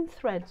 knotting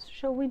threads.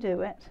 Shall we do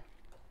it?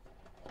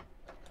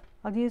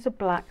 I'll use a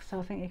black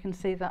so I think you can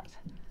see that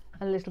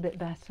a little bit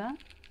better.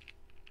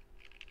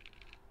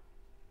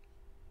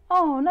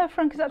 Oh no,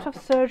 Frank has had to have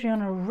surgery on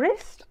her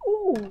wrist.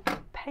 Oh,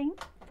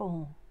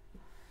 painful.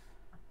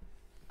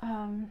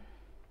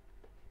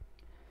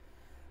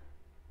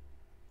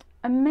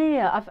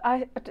 Amir,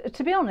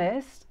 to be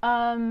honest,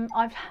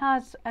 I've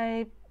had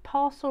a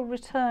parcel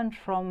returned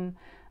from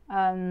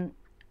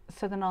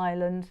Southern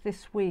Ireland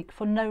this week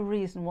for no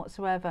reason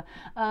whatsoever.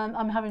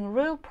 I'm having a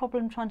real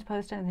problem trying to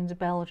post anything to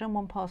Belgium.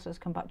 One parcel has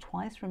come back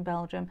twice from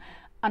Belgium,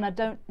 and I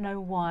don't know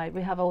why.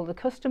 We have all the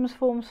customs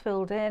forms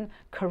filled in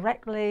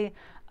correctly,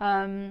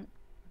 but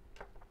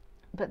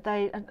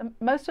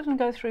most of them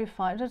go through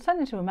fine.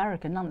 Sending to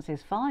America, Nancy,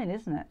 is fine,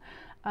 isn't it?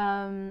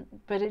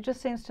 But it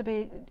just seems to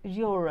be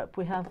Europe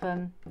we have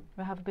a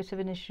bit of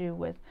an issue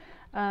with.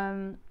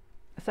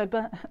 So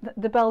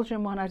the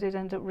Belgian one, I did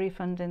end up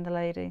refunding the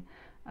lady,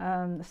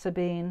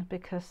 Sabine,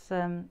 because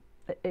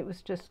it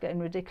was just getting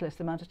ridiculous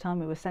the amount of time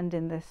we were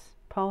sending this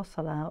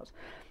parcel out.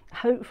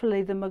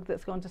 Hopefully the mug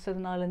that's gone to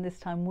Southern Ireland this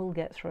time will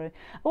get through.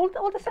 All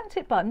they sent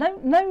it back.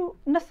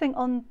 Nothing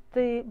on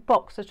the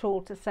box at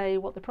all to say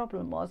what the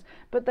problem was,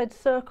 but they'd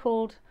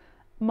circled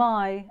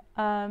my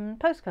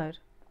postcode,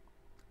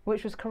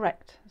 which was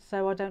correct.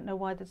 So I don't know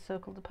why they'd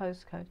circled the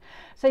postcode.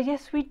 So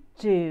yes, we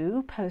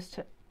do post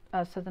to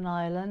Southern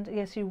Ireland.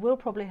 Yes, you will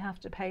probably have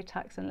to pay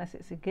tax unless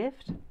it's a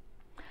gift,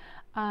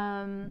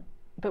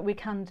 but we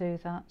can do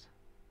that.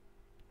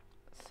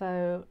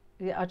 So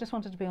yeah, I just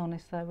wanted to be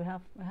honest though, we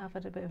have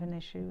had a bit of an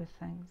issue with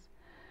things.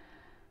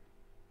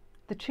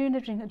 The tune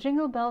of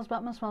Jingle Bells,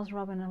 Batman Smiles,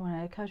 Robin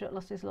away, Kojak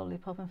lost his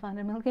lollipop and found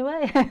a Milky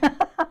Way.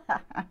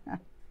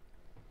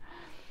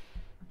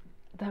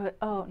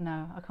 Oh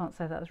no, I can't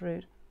say that was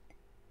rude.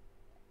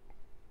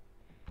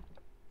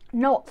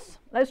 Knots,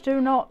 let's do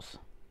knots.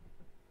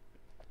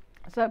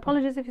 So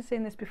apologies if you've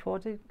seen this before, I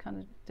do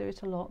kind of do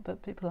it a lot,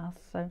 but people ask.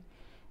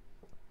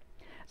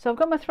 So I've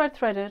got my thread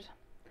threaded,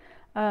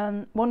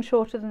 one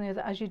shorter than the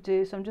other as you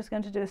do, so I'm just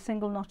going to do a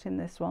single knot in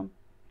this one.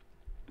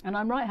 And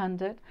I'm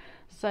right-handed,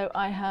 so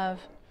I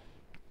have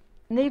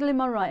needle in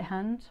my right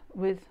hand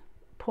with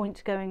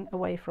point going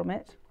away from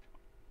it,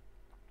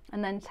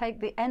 and then take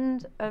the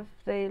end of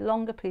the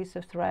longer piece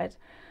of thread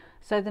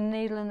so the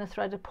needle and the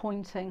thread are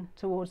pointing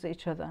towards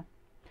each other.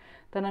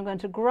 Then I'm going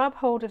to grab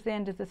hold of the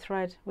end of the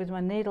thread with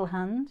my needle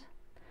hand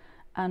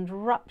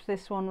and wrap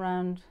this one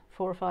round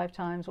 4 or 5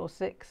 times, or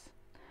 6.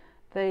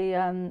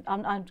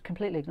 I'm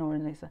completely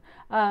ignoring Lisa.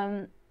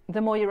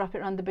 The more you wrap it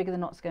around, the bigger the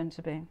knot's going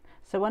to be.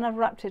 So when I've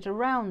wrapped it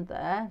around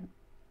there,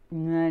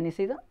 and you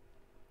see that?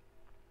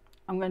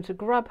 I'm going to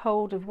grab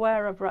hold of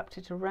where I've wrapped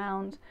it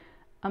around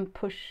and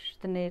push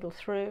the needle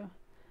through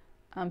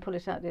and pull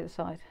it out the other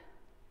side.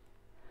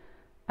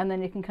 And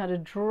then you can kind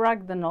of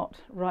drag the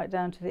knot right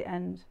down to the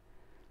end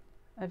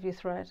of your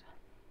thread.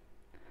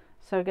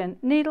 So again,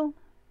 needle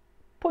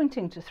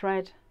pointing to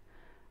thread,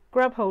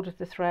 grab hold of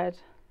the thread,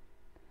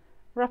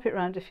 wrap it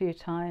around a few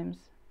times,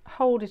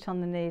 hold it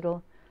on the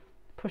needle,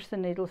 push the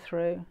needle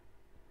through,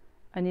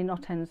 and your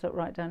knot ends up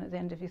right down at the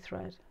end of your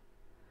thread.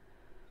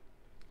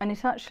 And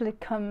it actually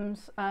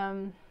comes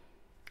an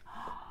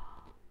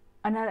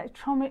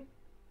electronic,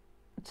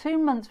 2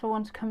 months for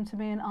one to come to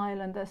me in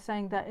Ireland. They're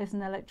saying there is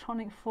an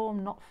electronic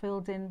form not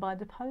filled in by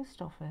the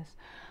post office.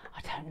 I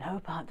don't know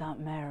about that,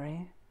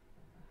 Mary.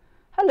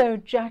 Hello,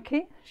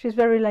 Jackie. She's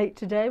very late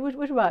today.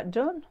 We're about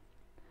done.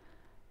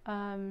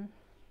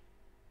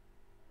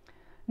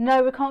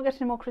 No, we can't get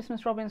any more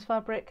Christmas Robins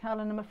fabric,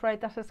 Alan. I'm afraid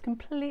that has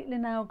completely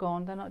now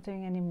gone. They're not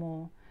doing any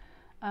more.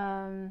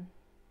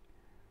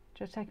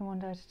 Just taking one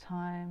day at a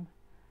time.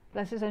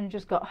 Leslie's only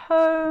just got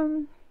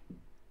home.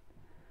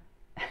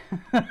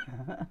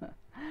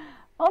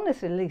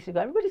 Honestly, Lisa, you've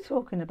got everybody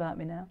talking about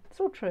me now. It's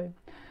all true.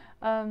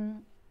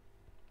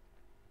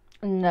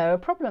 No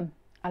problem,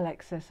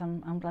 Alexis.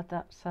 I'm glad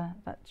that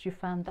you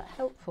found that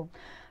helpful.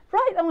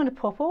 Right, I'm going to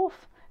pop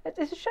off.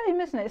 It's a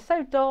shame, isn't it? It's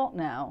so dark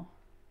now.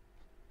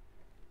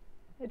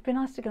 It'd be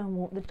nice to go and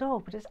walk the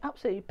dog, but it's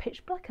absolutely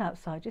pitch black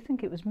outside. You'd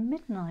think it was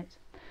midnight.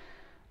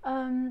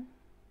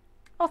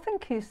 Oh,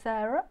 thank you,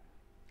 Sarah.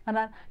 And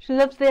she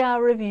loves the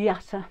hour of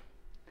yatta.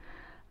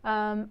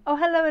 Oh,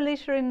 hello,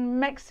 Alicia in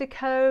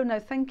Mexico. No,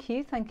 thank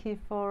you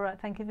for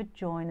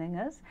joining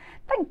us.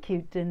 Thank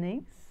you,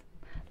 Denise.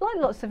 Like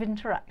lots of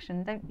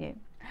interaction, don't you?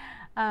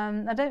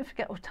 I don't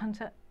forget. Oh,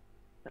 Tanta,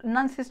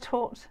 Nancy's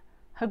taught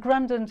her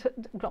granddaughter.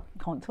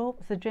 Can't talk.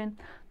 It's a gin.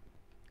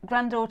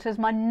 Granddaughters,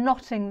 my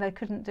knotting. They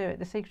couldn't do it.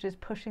 The secret is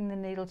pushing the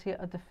needle to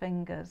your other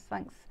fingers.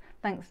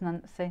 Thanks,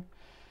 Nancy.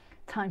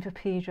 Time for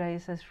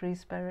PJs, says Free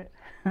Spirit.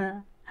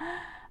 No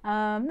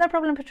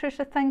problem,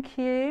 Patricia. Thank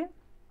you.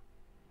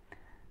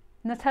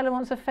 Nutella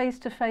wants a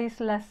face-to-face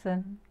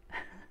lesson.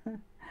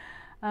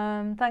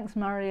 Thanks,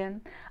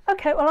 Marion.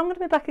 Okay, well, I'm going to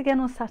be back again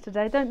on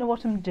Saturday. Don't know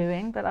what I'm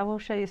doing, but I will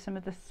show you some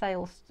of the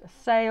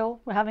sale.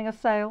 We're having a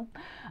sale.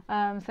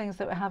 Things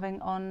that we're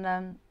having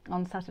on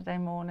Saturday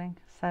morning.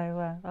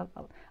 So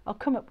I'll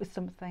come up with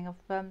something.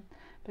 I've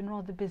been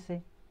rather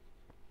busy.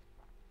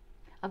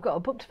 I've got a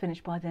book to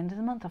finish by the end of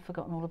the month. I've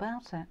forgotten all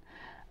about it.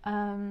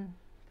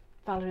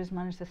 Valerie's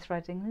managed the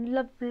threading.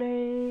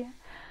 Lovely.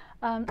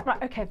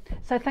 Right, okay,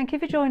 so thank you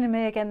for joining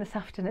me again this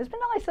afternoon. It's been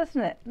nice,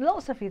 hasn't it?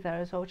 Lots of you there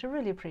as well, which I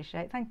really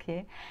appreciate. Thank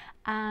you.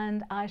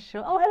 And I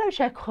shall, oh, hello,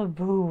 Cher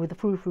Crebu with the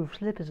frou-frou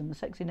slippers and the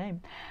sexy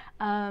name.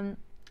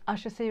 I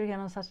shall see you again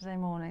on Saturday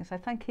morning. So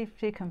thank you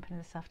for your company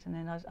this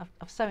afternoon.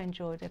 I've so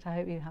enjoyed it. I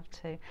hope you have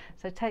too.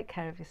 So take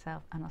care of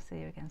yourself, and I'll see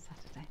you again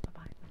Saturday.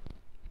 Bye-bye.